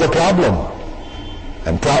becomes a problem.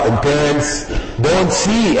 And parents don't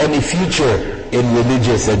see any future in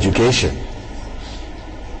religious education.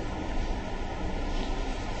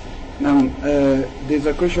 Now, there's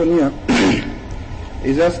a question here.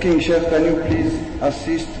 He's asking, Sheikh, can you please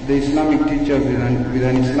assist the Islamic teachers with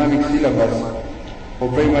an Islamic syllabus for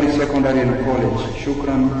primary, secondary and college?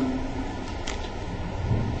 Shukran.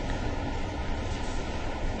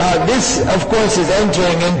 This, of course, is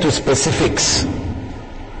entering into specifics.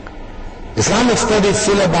 Islamic studies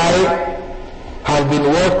syllabi have been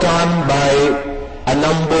worked on by a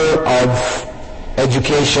number of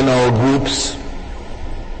educational groups.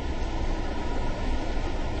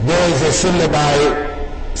 There is a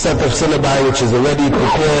set of syllabi which is already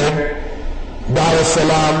prepared. Dar es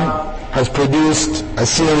Salaam has produced a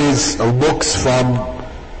series of books from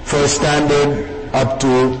first standard up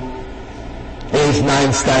to 8th,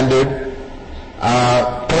 9th standard.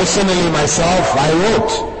 Personally myself, I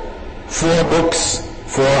wrote 4 books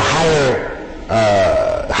for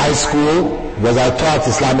high school, because I taught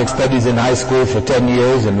Islamic studies in high school for 10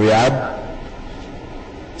 years in Riyadh.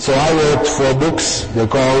 So I wrote 4 books. They're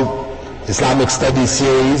called Islamic Studies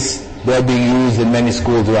Series. They're being used in many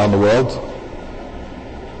schools around the world.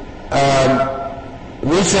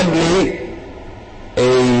 Recently,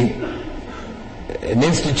 an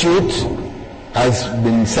institute has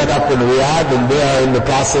been set up in Riyadh, and they are in the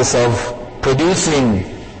process of producing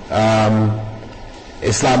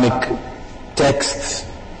Islamic texts.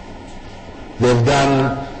 They've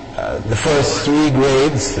done the first 3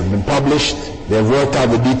 grades, have been published. They've worked out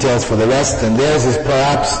the details for the rest, and theirs is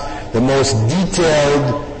perhaps the most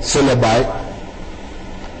detailed syllabi.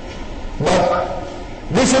 But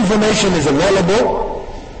this information is available.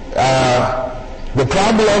 The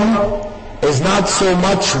problem is not so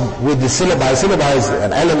much with the syllabi. Syllabi is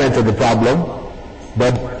an element of the problem,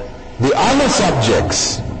 but the other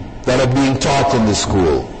subjects that are being taught in the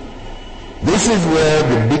school. This is where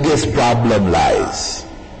the biggest problem lies.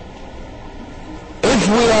 If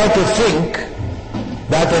we are to think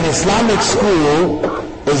that an Islamic school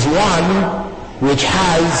is one which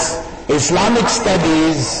has Islamic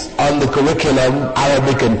studies on the curriculum,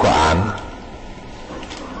 Arabic and Quran,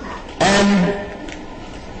 and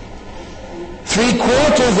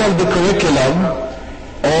 3/4 of the curriculum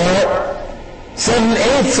or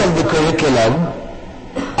 7/8 of the curriculum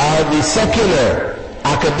are the secular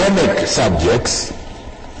academic subjects,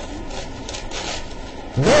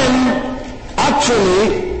 then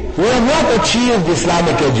actually we have not achieved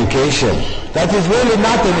Islamic education. That is really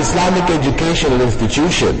not an Islamic educational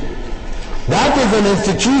institution. That is an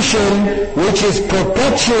institution which is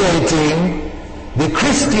perpetuating the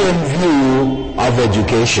Christian view of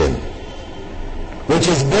education, which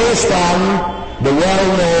is based on the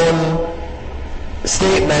well-known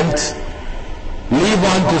statement, leave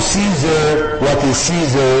unto Caesar what is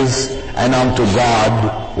Caesar's, and unto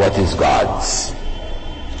God what is God's.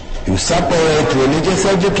 You separate religious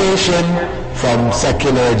education from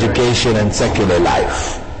secular education and secular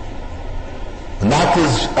life. And that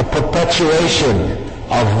is a perpetuation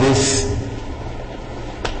of this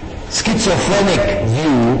schizophrenic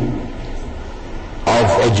view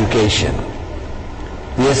of education.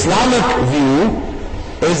 The Islamic view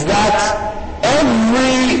is that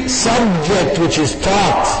every subject which is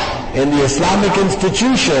taught in the Islamic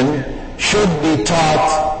institution should be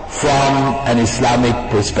taught from an Islamic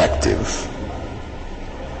perspective.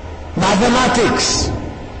 Mathematics.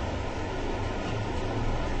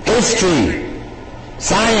 history,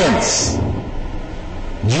 science,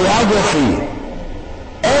 geography,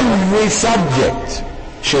 every subject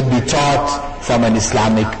should be taught from an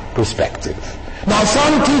Islamic perspective. Now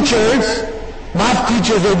some teachers, math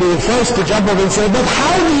teachers, will be the first to jump up and say, but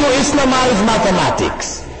how do you Islamize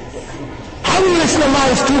mathematics? How do you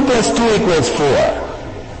Islamize 2 plus 2 equals 4?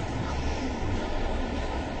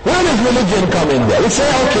 Where does religion come in there? We say,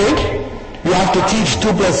 okay, you have to teach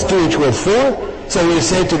 2 plus 2 equals 4. So we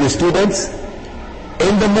say to the students,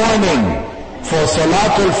 in the morning for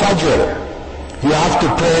Salatul Fajr, you have to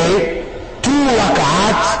pray 2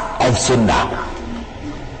 rak'at of Sunnah.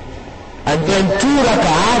 And then 2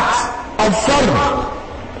 rak'at of Fard.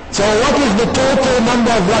 So what is the total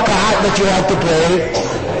number of rak'at that you have to pray?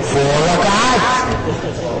 4 rak'at.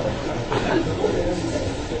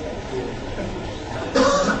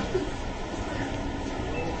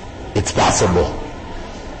 It's possible.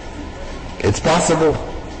 It's possible.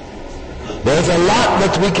 There's a lot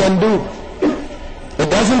that we can do. It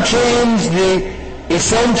doesn't change the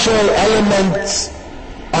essential elements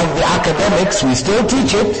of the academics. We still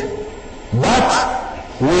teach it, but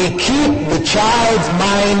we keep the child's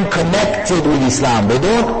mind connected with Islam. They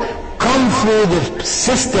don't come through the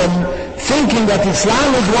system thinking that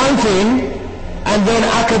Islam is one thing and then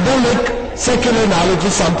academic secular knowledge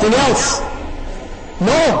is something else.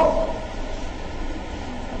 No.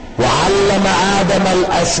 وَعَلَّمَ آدَمَ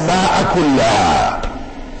الْأَسْمَاءَ كُلَّهَا.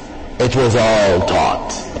 It was all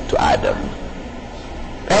taught to Adam.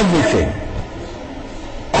 Everything.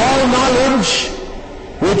 All knowledge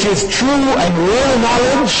which is true and real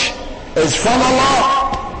knowledge is from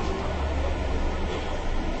Allah.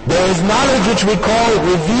 There is knowledge which we call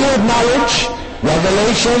revealed knowledge,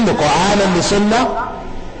 revelation, the Quran and the Sunnah.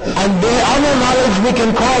 And there other knowledge we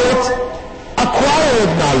can call it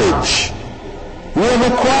acquired knowledge. We have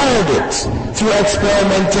acquired it through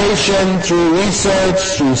experimentation, through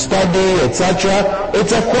research, through study, etc.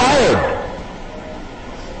 It's acquired.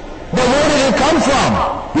 But where did it come from?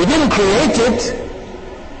 We didn't create it.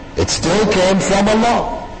 It still came from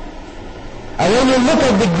Allah. And when you look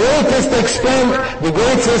at the greatest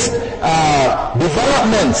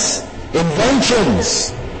developments,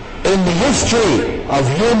 inventions in the history of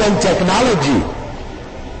human technology,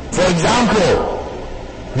 for example,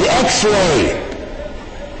 the X-ray,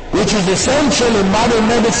 which is essential in modern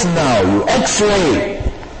medicine now, you X-ray.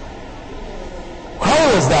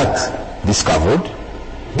 How was that discovered?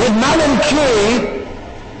 Did Madame Curie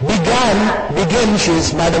begin,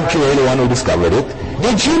 she's Madame Curie, the one who discovered it.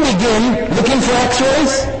 Did she begin looking for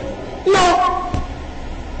X-rays? No.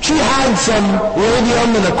 She had some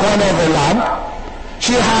radium in the corner of her lamp.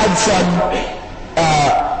 She had some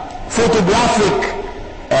photographic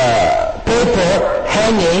paper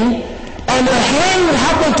hanging, and her hand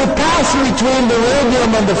happened to pass between the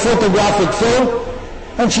radium and the photographic film,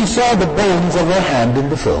 and she saw the bones of her hand in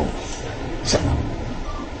the film. So,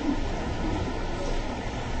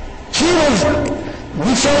 she was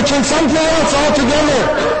researching something else altogether.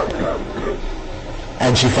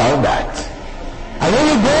 And she found that. And when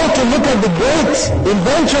you go to look at the great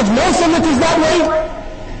inventions, most of it is that way.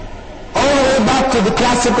 All the way back to the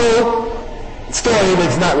classical story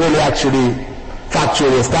that's not really actually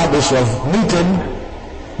factually established of Newton,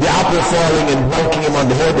 the apple falling and bunking him on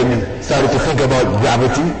the head, and he started to think about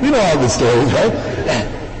gravity. You know all the stories, right?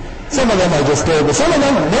 Some of them are just stories, but some of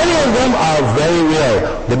them, many of them are very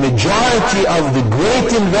real. The majority of the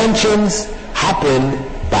great inventions happen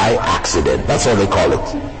by accident. That's what they call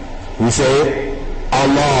it. We say,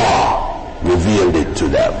 Allah revealed it to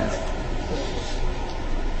them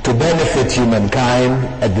to benefit humankind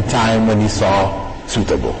at the time when He saw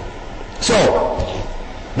suitable. So,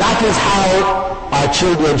 that is how our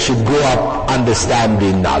children should grow up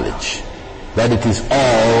understanding knowledge. That it is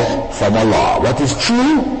all from Allah. What is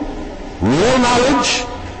true, real knowledge,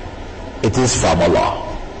 it is from Allah.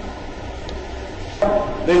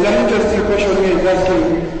 There is an interesting question here. Is asking,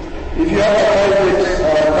 if you have a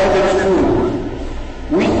private school,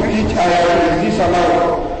 which teach is this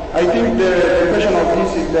allowed? I think the question of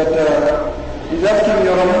this is that he's asking,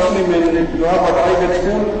 you're a Muslim and you have a private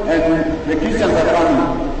school and the Christians are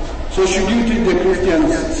coming. So should you teach the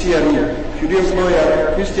Christians CRE? Should you employ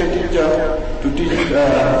a Christian teacher to teach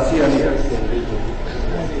CRE?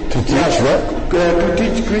 To teach what? To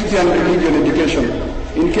teach Christian religion education.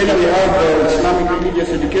 In Kenya we have Islamic religious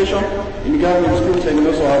education in government schools, and we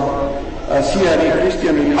also have CRE,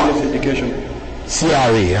 Christian religious education.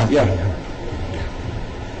 CRE, yeah? Yeah.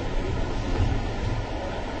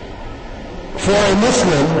 For a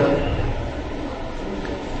Muslim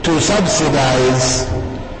to subsidize,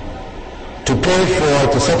 to pay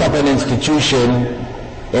for, to set up an institution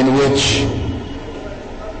in which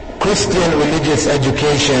Christian religious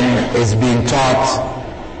education is being taught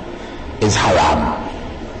is haram.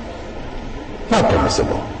 Not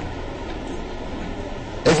permissible.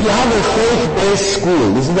 If you have a faith-based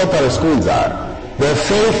school, this is what our schools are. They're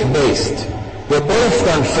faith-based. They're based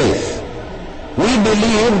on faith. We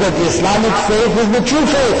believe that the Islamic faith is the true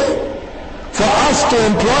faith. For us to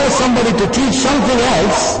employ somebody to teach something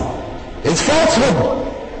else is falsehood.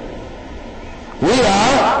 We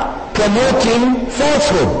are promoting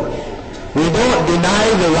falsehood. We don't deny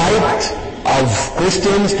the right of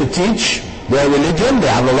Christians to teach their religion. They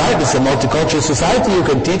have a right. It's a multicultural society. You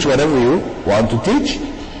can teach whatever you want to teach.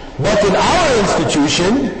 But in our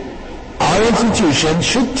institution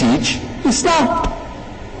should teach Islam.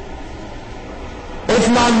 If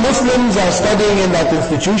non-Muslims are studying in that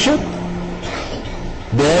institution,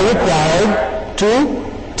 they're required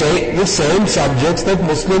to take the same subjects that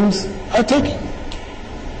Muslims are taking.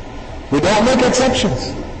 We don't make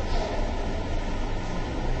exceptions.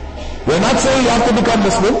 We're not saying you have to become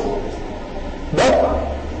Muslim, but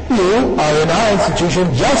you are in our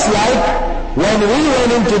institution just like when we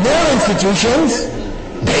went into their institutions,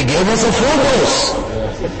 they gave us a full dose.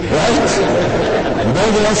 Right? And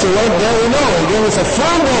those of us who weren't there, we know, they gave us a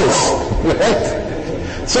full dose. Right?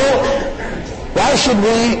 So, why should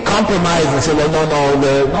we compromise and say, well,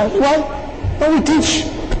 we teach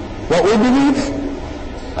what we believe.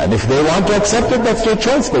 And if they want to accept it, that's their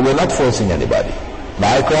choice, but we're not forcing anybody.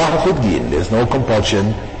 La ikraha fi ddin. There's no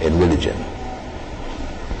compulsion in religion.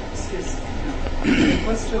 The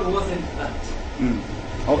question wasn't that.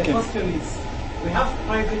 Okay. The question is, we have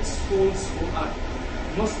private schools who are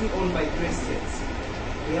mostly owned by Christians.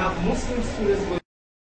 We have Muslim students going